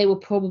think they were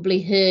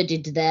probably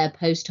herded there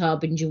post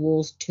Harbinger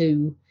Wars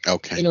 2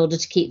 in order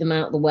to keep them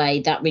out of the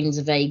way. That rings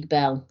a vague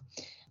bell.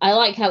 I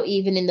like how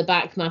even in the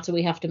back matter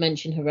we have to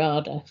mention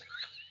Harada.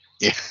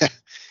 Yeah.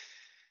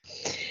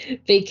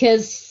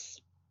 Because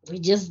we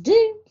just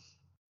do.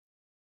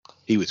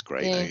 He was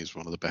great. Yeah. He was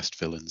one of the best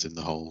villains in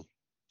the whole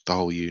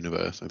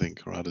universe. I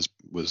think Harada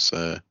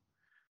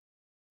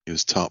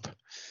was top.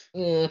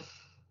 Yeah.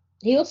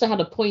 He also had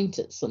a point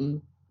at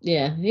some.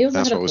 Yeah,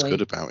 that's what was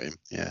good about him.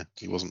 Yeah,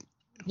 he wasn't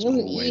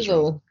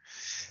evil. Wrong.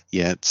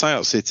 Yeah,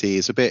 Psyops City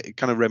is a bit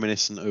kind of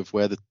reminiscent of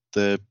where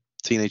the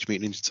Teenage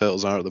Mutant Ninja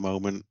Turtles are at the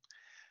moment,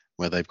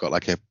 where they've got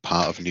like a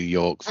part of New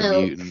York for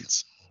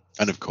mutants,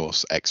 and of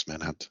course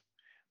X-Men had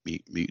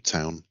Mute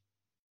Town.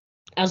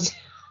 I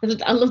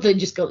love they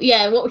just call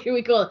what should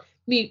we call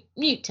it?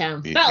 Mute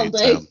Town. That'll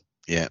do.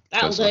 Yeah,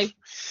 that'll do.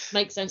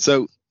 Makes sense.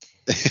 So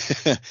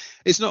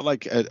it's not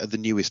like the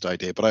newest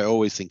idea, but I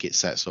always think it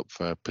sets up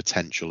for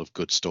potential of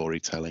good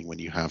storytelling when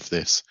you have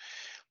this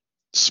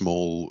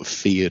small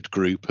feared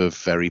group of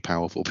very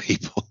powerful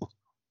people.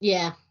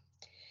 Yeah,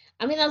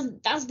 I mean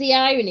that's the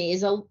irony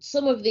is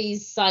some of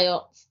these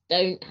Psyops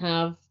don't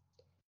have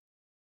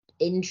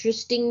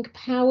interesting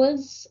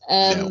powers.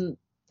 No.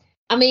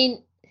 I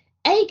mean,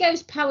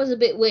 Ego's power's a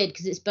bit weird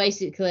because it's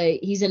basically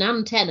he's an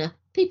antenna.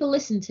 People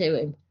listen to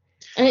him.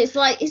 And it's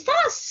like, is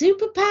that a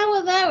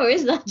superpower there, or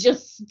is that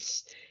just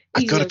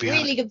he's a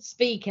really good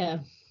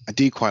speaker? I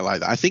do quite like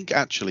that. I think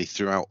actually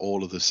throughout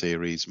all of the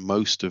series,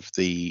 most of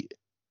the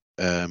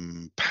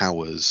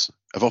powers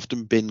have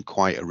often been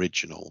quite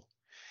original.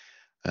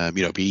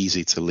 It'd be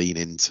easy to lean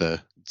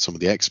into some of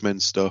the X-Men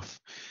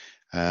stuff.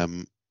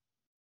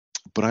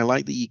 But I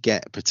like that you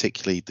get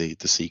particularly the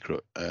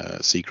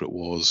Secret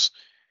Wars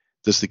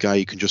There's the guy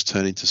who can just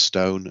turn into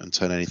stone and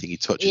turn anything he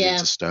touches Yeah.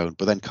 into stone,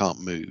 but then can't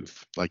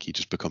move. Like he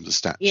just becomes a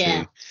statue.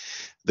 Yeah.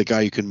 The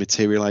guy who can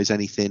materialize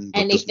anything, but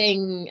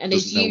Anything, and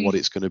doesn't know what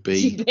it's going to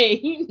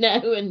be.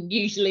 No, and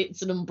usually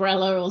it's an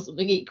umbrella or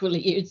something equally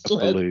A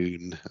useless.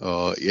 balloon,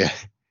 or he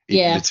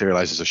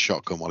materializes a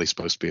shotgun while he's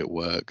supposed to be at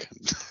work.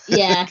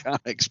 Yeah.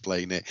 Can't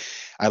explain it.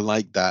 I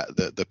like that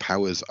the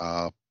powers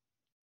are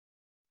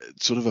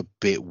sort of a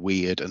bit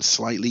weird and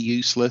slightly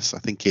useless. I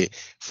think it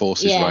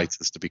forces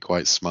writers to be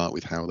quite smart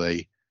with how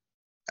they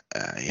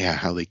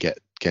get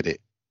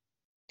it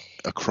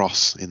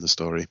across in the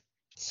story.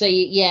 So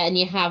and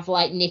you have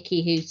like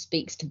Nikki who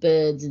speaks to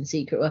birds in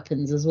Secret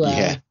Weapons as well.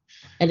 Yeah.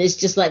 And it's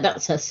just like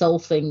that's her sole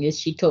thing is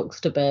she talks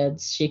to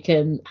birds. She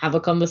can have a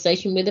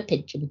conversation with a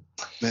pigeon.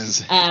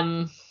 It's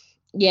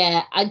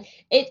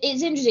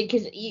interesting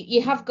because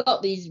you have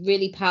got these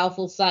really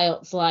powerful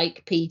psyops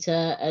like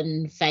Peter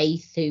and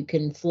Faith who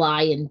can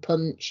fly and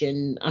punch,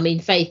 and I mean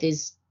Faith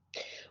is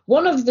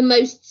one of the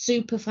most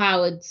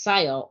superpowered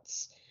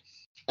psyops.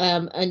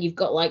 And you've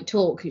got like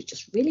Torque who's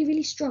just really,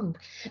 really strong.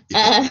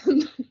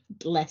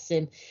 Bless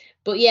him.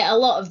 But yeah, a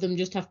lot of them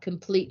just have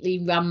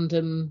completely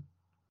random,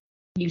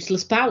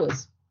 useless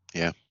powers.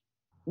 Yeah.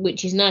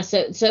 Which is nice.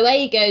 So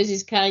Aegos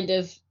is kind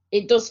of,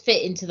 it does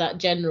fit into that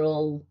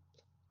general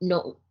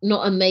not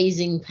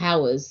amazing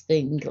powers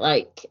thing.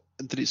 Like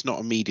that it's not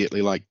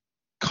immediately like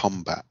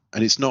combat.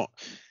 And it's not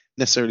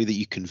necessarily that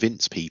you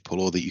convince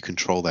people or that you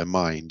control their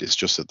mind. It's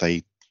just that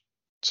they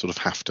sort of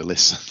have to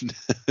listen.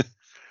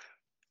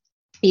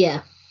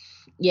 Yeah.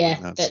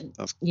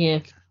 That's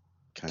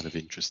kind of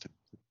interesting.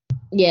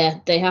 Yeah,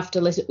 they have to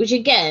listen, which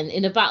again,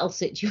 in a battle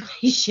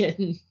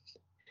situation,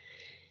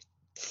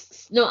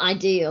 it's not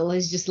ideal.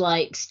 It's just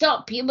like,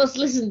 stop, you must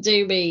listen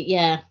to me.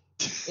 Yeah.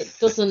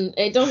 He's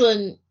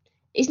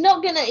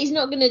not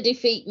gonna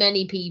defeat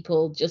many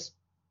people just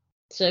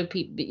so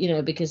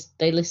people, because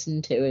they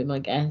listen to him, I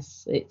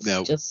guess. It's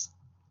just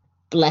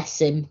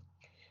bless him.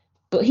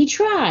 But he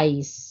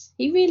tries.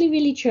 He really,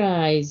 really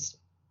tries.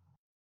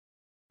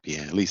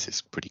 Yeah, at least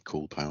it's pretty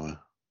cool power.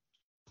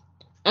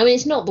 I mean,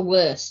 it's not the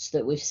worst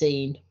that we've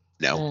seen.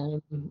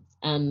 No.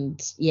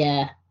 And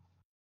yeah,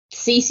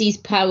 Cece's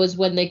powers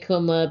when they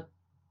come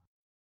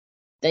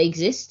they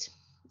exist.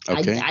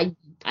 Okay.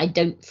 I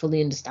don't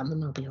fully understand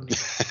them, I'll be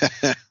honest.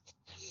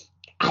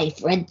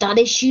 I've read that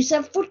issue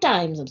several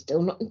times. I'm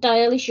still not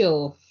entirely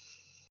sure.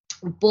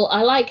 But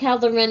I like how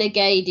the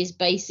Renegade is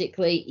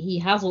basically, he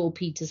has all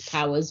Peter's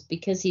powers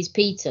because he's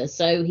Peter.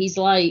 So he's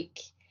like,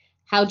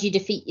 how do you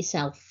defeat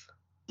yourself?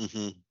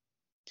 Mm-hmm.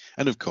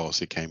 And of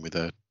course, it came with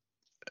a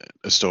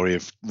story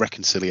of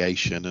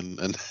reconciliation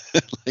and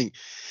like,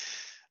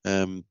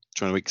 trying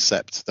to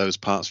accept those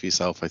parts for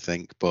yourself, I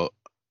think. But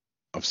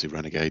obviously,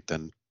 Renegade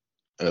then,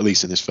 at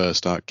least in this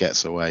first arc,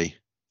 gets away.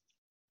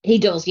 He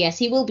does, yes.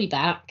 He will be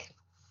back.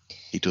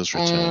 He does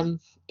return.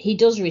 He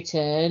does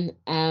return.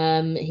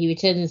 He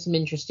returns in some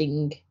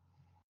interesting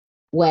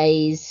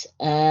ways.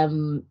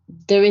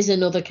 There is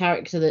another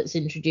character that's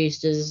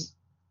introduced as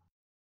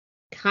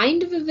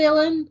kind of a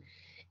villain.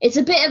 It's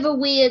a bit of a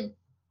weird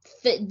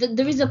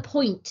there is a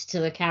point to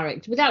the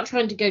character. Without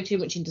trying to go too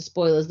much into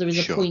spoilers, there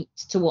is a point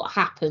to what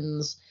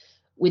happens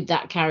with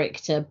that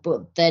character,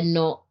 but they're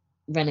not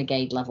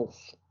Renegade level.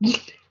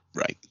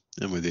 Right,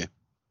 I'm with you.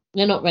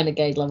 They're not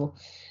Renegade level.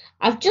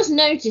 I've just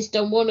noticed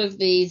on one of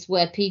these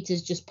where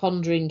Peter's just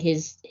pondering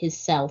his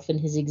self and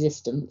his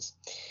existence.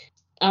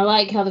 I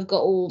like how they've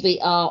got all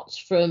the art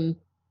from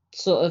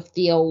sort of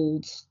the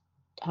old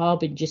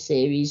Harbinger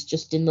series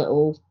just in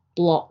little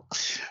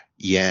blocks.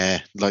 Yeah,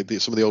 like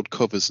some of the old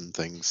covers and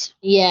things.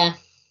 Yeah.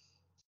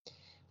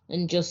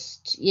 And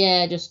just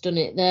done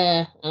it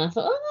there. And I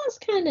thought, oh, that's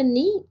kind of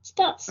neat.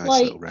 That's nice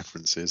like little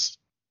references.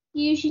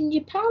 Using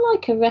your pal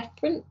like a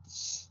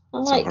reference. I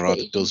like so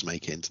Harada does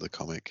make it into the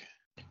comic.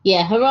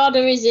 Yeah,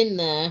 Harada is in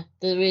there.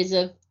 There is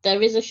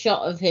a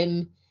shot of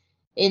him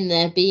in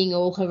there being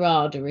all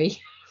Haradery.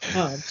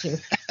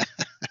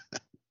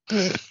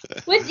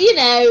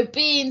 With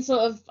being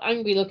sort of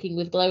angry looking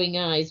with glowing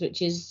eyes,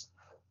 which is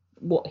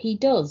what he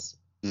does.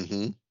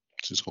 Mm-hmm.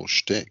 It's his whole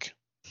shtick.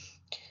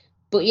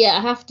 But yeah,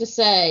 I have to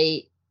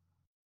say,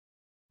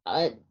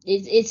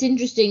 it's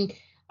interesting.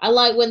 I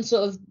like when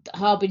sort of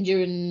Harbinger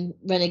and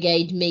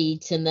Renegade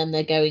meet and then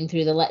they're going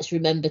through the Let's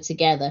Remember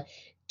together.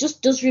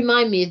 Just does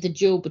remind me of the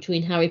duel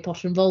between Harry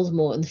Potter and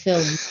Voldemort in the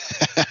film.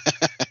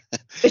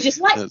 It's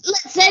just like,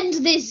 let's end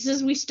this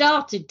as we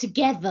started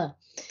together.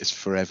 It's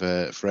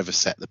forever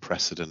set the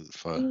precedent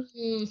for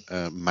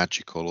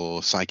magical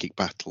or psychic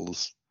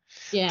battles.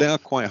 Yeah. They are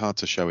quite hard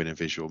to show in a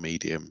visual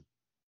medium.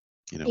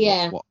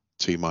 What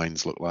two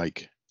minds look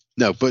like.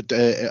 No, but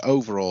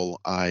overall,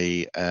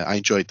 I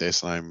enjoyed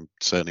this. I'm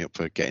certainly up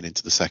for getting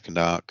into the second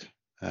arc.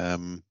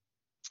 So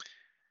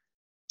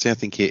I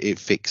think it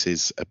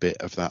fixes a bit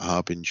of that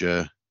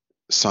Harbinger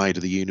side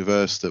of the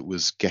universe that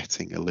was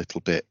getting a little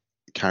bit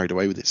carried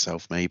away with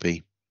itself,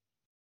 maybe.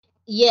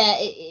 Yeah,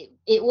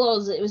 it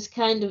was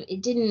kind of,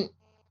 it didn't,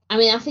 I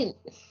mean, I think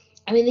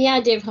I mean, the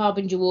idea of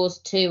Harbinger Wars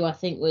 2, I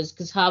think, was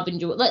because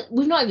Harbinger... Like,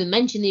 we've not even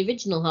mentioned the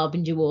original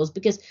Harbinger Wars,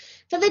 because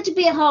for there to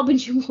be a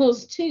Harbinger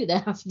Wars 2, there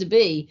has to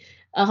be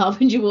a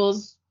Harbinger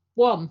Wars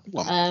 1.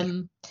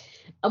 And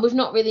we've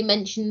not really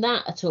mentioned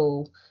that at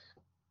all.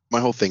 My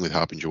whole thing with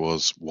Harbinger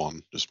Wars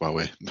 1, just while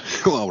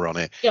we're on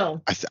it, Yeah.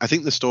 I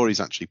think the story's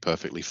actually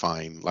perfectly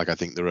fine. Like, I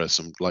think there are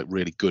some like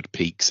really good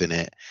peaks in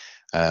it.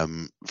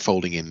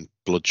 Folding in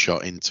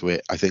Bloodshot into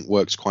it, I think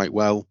works quite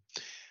well.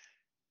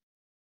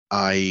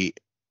 I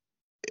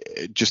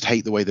just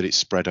hate the way that it's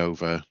spread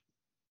over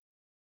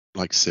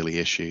like silly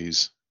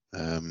issues,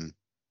 and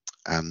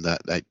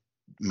that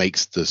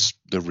makes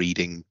the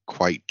reading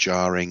quite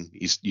jarring.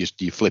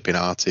 You're flipping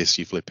artists,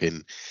 you're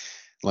flipping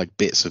like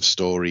bits of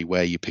story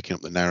where you're picking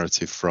up the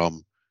narrative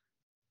from.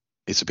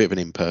 It's a bit of an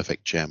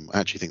imperfect gem. I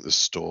actually think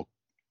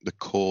the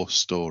core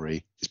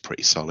story is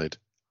pretty solid.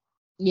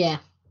 Yeah.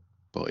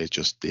 But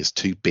it's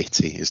too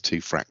bitty, it's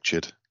too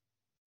fractured.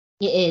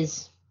 It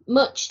is.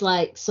 Much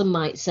like some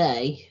might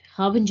say,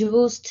 Harbinger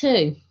Wars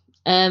 2.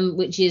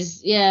 Which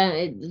is,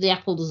 the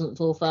apple doesn't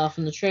fall far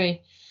from the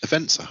tree.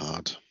 Events are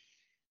hard.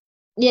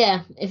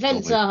 Yeah,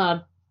 events are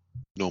hard.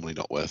 Normally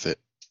not worth it.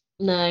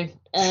 No.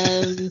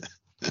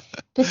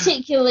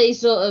 Particularly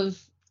sort of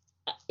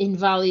in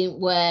Valiant,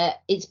 where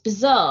it's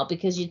bizarre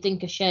because you'd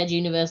think a shared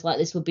universe like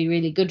this would be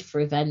really good for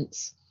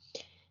events,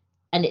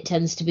 and it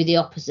tends to be the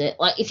opposite.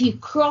 Like, if you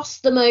cross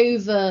them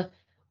over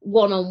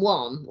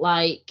one-on-one,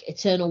 like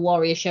Eternal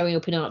Warrior showing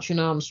up in Archer and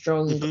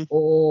Armstrong,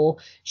 or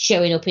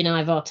showing up in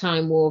Ivar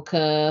Time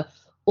Walker,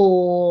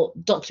 or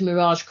Dr.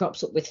 Mirage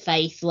crops up with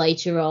Faith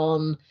later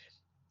on,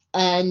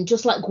 and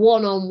just like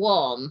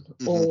one-on-one,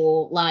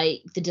 or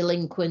like the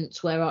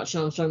Delinquents where Archer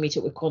and Armstrong meet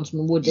up with Quantum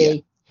and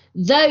Woody,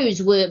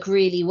 those work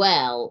really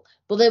well.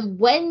 But then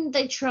when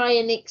they try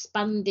and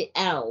expand it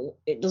out,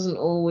 it doesn't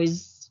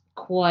always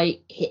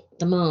quite hit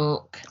the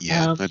mark.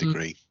 Yeah, I'd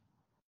agree.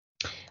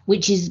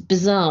 Which is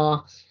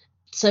bizarre.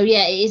 So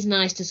yeah, it is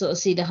nice to sort of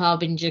see the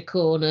Harbinger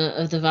corner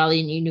of the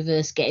Valiant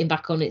universe getting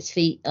back on its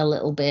feet a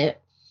little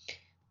bit.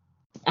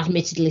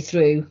 Admittedly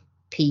through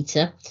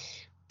Peter.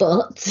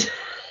 But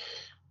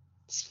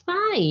it's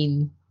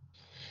fine.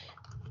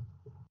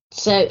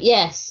 So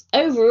yes,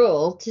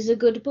 overall, it is a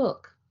good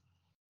book.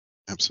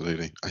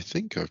 Absolutely. I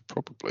think I've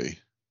probably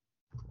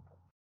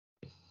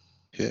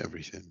hit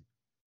everything.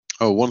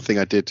 Oh, one thing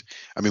I did,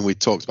 I mean, we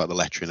talked about the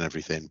lettering and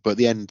everything, but at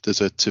the end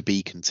there's a to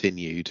be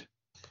continued.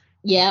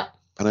 Yeah.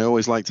 And I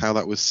always liked how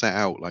that was set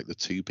out, like the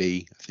to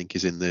be, I think,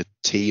 is in the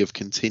T of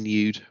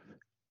continued.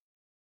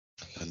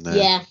 And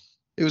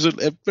it was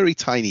a very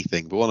tiny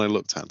thing, but one I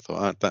looked at and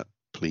thought, that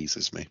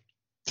pleases me.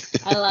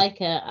 I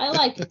like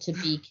it to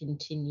be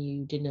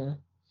continued in a...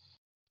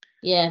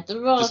 Yeah,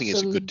 there are I think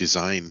it's a good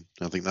design.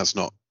 I think that's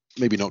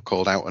maybe not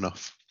called out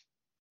enough.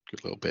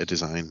 Good little bit of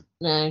design.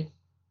 No.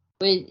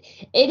 It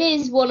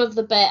is one of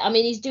the best. I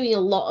mean, he's doing a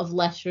lot of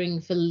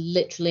lettering for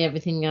literally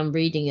everything I'm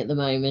reading at the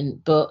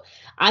moment, but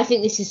I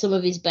think this is some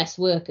of his best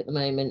work at the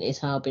moment, is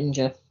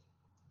Harbinger.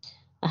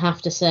 I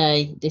have to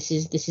say, this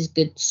is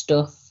good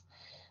stuff.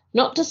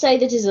 Not to say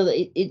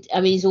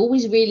that he's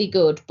always really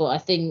good, but I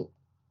think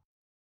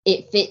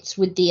it fits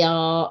with the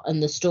art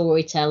and the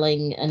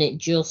storytelling, and it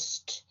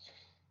just,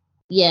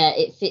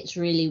 it fits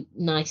really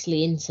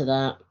nicely into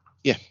that.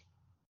 Yeah.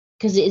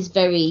 Because it is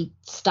very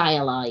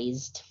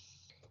stylized.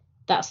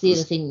 That's the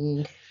other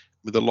thing.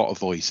 With a lot of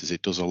voices,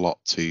 it does a lot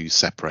to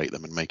separate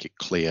them and make it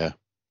clear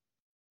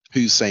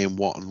who's saying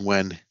what and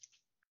when.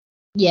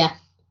 Yeah.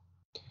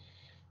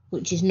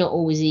 Which is not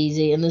always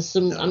easy. And there's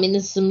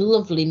some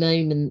lovely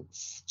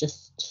moments.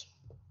 Just,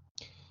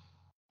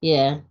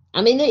 yeah.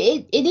 I mean,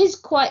 it is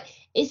quite,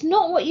 it's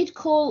not what you'd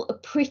call a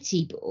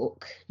pretty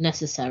book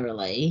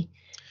necessarily,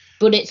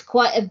 but it's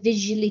quite a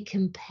visually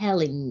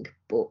compelling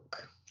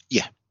book.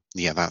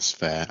 Yeah, that's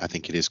fair. I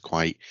think it is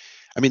quite...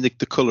 I mean, the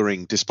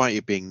colouring, despite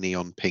it being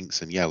neon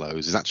pinks and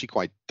yellows, is actually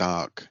quite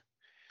dark.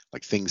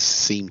 Like, things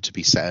seem to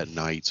be set at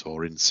night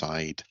or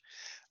inside.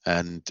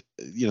 And,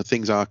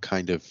 things are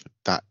kind of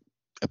that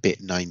a bit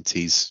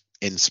 90s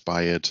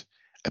inspired,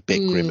 a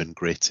bit grim and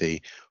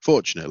gritty.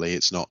 Fortunately,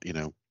 it's not,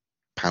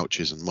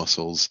 pouches and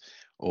muscles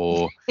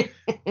or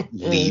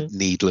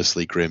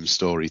needlessly grim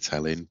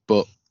storytelling.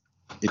 But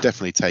it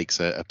definitely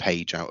takes a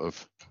page out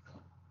of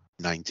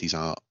 90s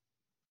art.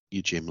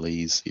 Your Jim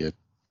Lees, your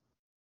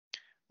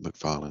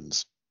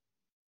McFarlane's.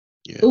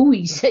 Yeah. Oh,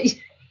 you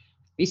say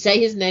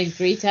his name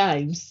 3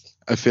 times.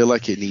 I feel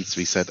like it needs to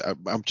be said.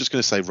 I'm just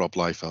going to say Rob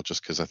Liefeld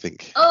just because I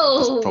think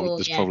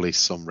there's probably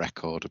some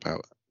record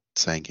about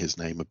saying his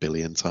name a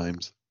billion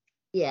times.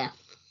 Yeah.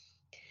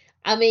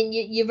 I mean,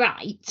 you're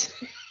right.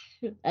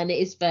 And it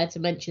is fair to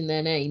mention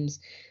their names.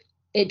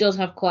 It does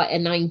have quite a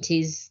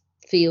 90s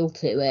feel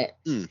to it.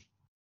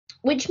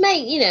 Which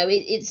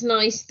it's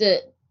nice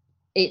that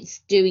it's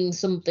doing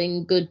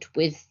something good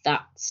with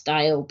that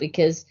style,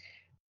 because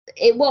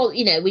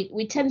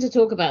we tend to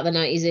talk about the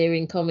 90s era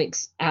in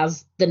comics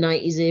as the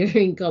 90s era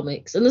in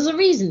comics, and there's a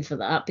reason for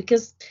that,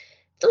 because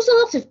there was a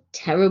lot of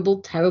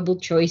terrible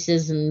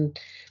choices and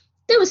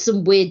there were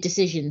some weird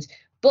decisions,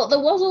 But there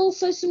was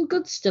also some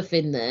good stuff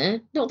in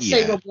there. Not to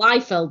say Yeah. Rob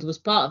Liefeld was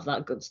part of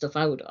that good stuff.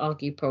 I would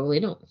argue probably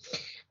not.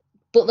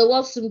 But there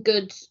was some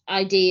good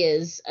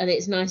ideas, and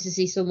it's nice to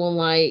see someone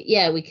like,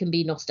 yeah, we can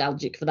be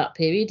nostalgic for that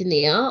period in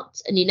the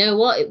art. And you know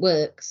what? It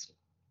works.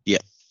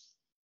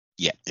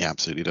 Yeah, it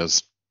absolutely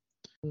does.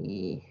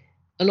 Yeah.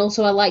 And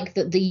also, I like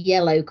that the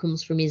yellow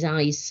comes from his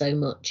eyes so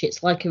much.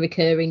 It's like a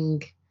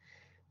recurring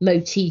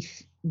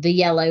motif, the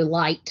yellow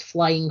light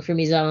flying from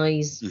his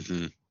eyes.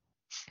 Hmm.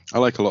 I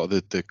like a lot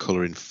of the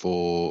colouring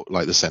for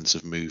like the sense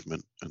of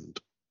movement, and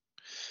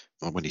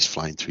when he's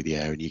flying through the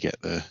air and you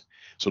get the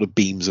sort of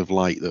beams of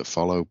light that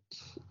follow,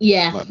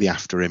 Yeah, like the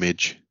after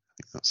image. I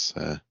think that's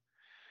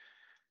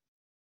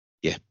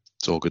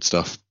it's all good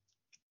stuff.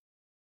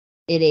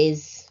 it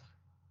is.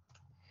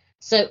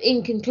 So,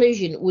 in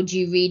conclusion, would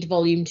you read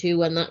Volume 2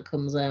 when that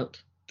comes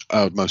out?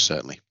 Oh, most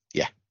certainly.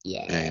 Yeah.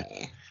 Yeah.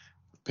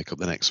 Pick up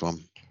the next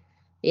one.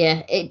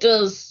 Yeah, it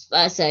does.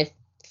 Like I say,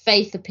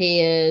 Faith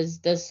appears.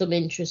 There's some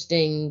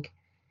interesting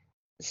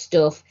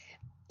stuff.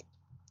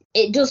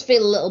 It does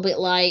feel a little bit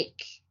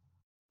like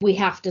we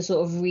have to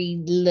sort of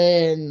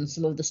relearn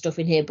some of the stuff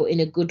in here, but in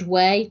a good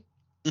way,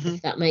 Mhm.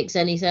 if that makes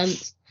any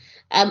sense.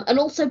 And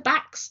also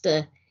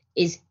Baxter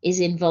is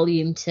in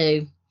Volume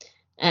 2,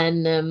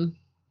 and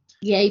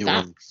yay, You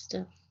want-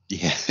 Baxter!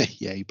 Yeah,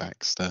 yay,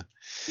 Baxter.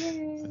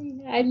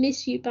 Yay! I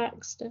miss you,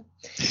 Baxter.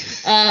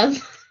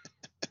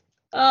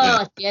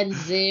 Oh, Gen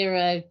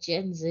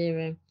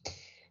Zero.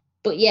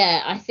 But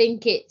yeah, I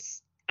think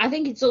it's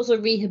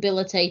also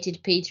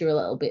rehabilitated Peter a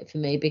little bit for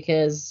me,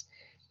 because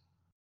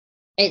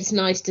it's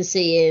nice to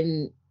see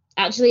him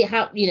actually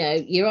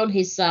you're on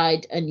his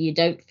side and you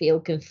don't feel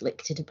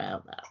conflicted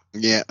about that.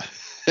 Yeah,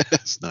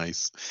 that's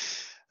nice.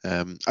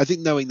 I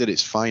think knowing that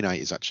it's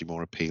finite is actually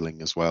more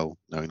appealing as well.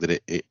 Knowing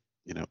that it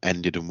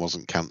ended and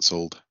wasn't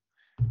cancelled.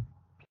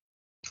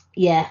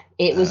 Yeah,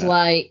 it was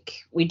like,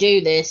 we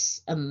do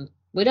this and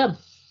we're done.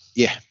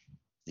 Yeah,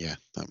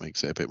 that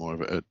makes it a bit more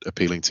of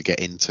appealing to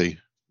get into,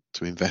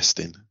 to invest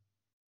in.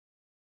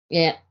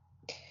 Yeah.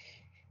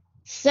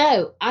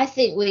 So I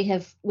think we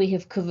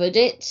have covered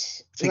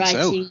it. I think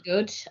Writing so.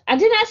 good. I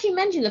didn't actually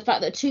mention the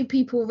fact that 2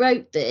 people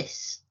wrote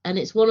this, and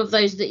it's one of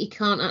those that you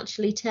can't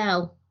actually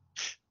tell.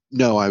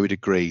 No, I would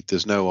agree.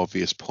 There's no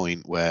obvious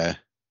point where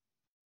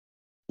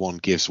one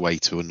gives way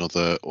to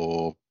another,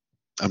 or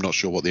I'm not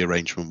sure what the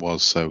arrangement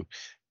was. So,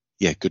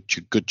 yeah,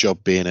 good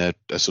job being a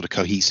sort of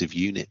cohesive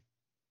unit.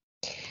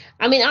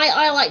 I mean,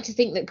 I like to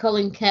think that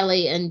Colin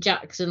Kelly and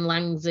Jackson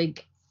Langzig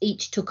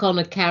each took on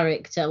a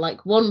character.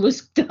 Like, one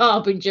was the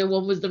Harbinger,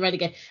 one was the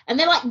Renegade, and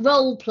they like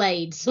role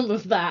played some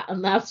of that,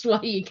 and that's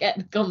why you get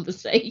the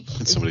conversation.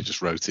 And somebody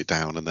just wrote it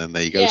down, and then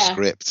there you go, Yeah.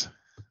 script.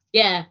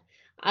 Yeah,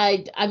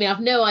 I mean, I've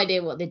no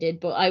idea what they did,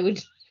 but I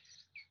would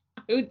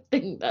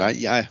think that.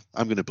 Yeah,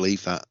 I'm going to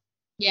believe that.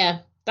 Yeah,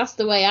 that's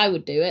the way I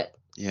would do it.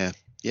 Yeah.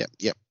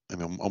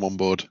 I'm on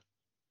board.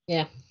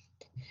 Yeah.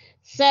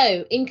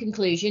 So, in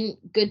conclusion,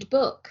 good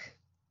book.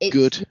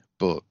 Good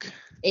book.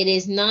 It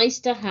is nice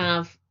to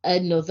have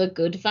another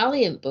good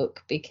Valiant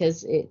book,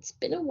 because it's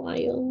been a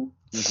while.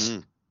 Mm-hmm.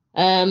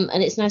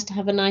 And it's nice to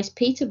have a nice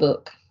Peter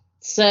book.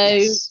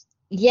 So,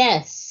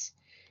 yes.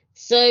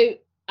 So,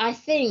 I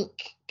think,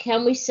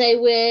 can we say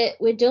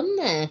we're done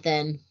there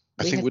then?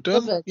 I think we're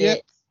done. Yeah.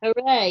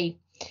 Hooray.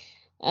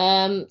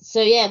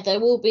 So yeah, there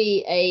will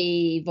be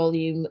a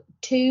Volume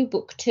 2,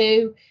 Book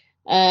 2,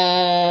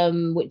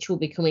 which will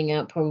be coming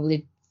out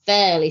probably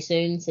fairly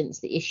soon, since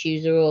the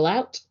issues are all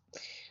out.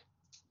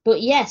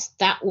 But yes,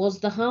 that was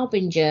The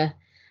Harbinger.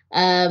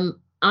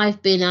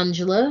 I've been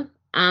Angela,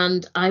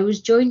 and I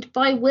was joined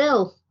by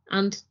Will.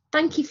 And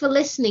thank you for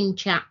listening,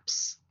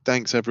 chaps.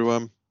 Thanks,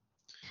 everyone.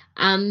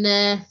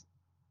 And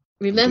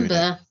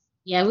remember,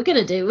 we've got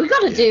to do it. We've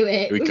got to do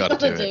it. We've got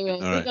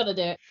to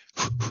do it.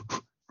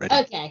 Ready.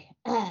 Okay.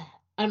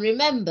 And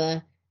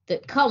remember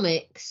that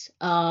comics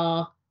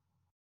are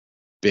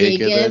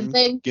bigger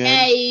than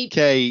capes.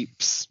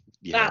 Capes.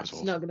 Yeah,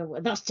 That's not going to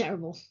work. That's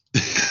terrible.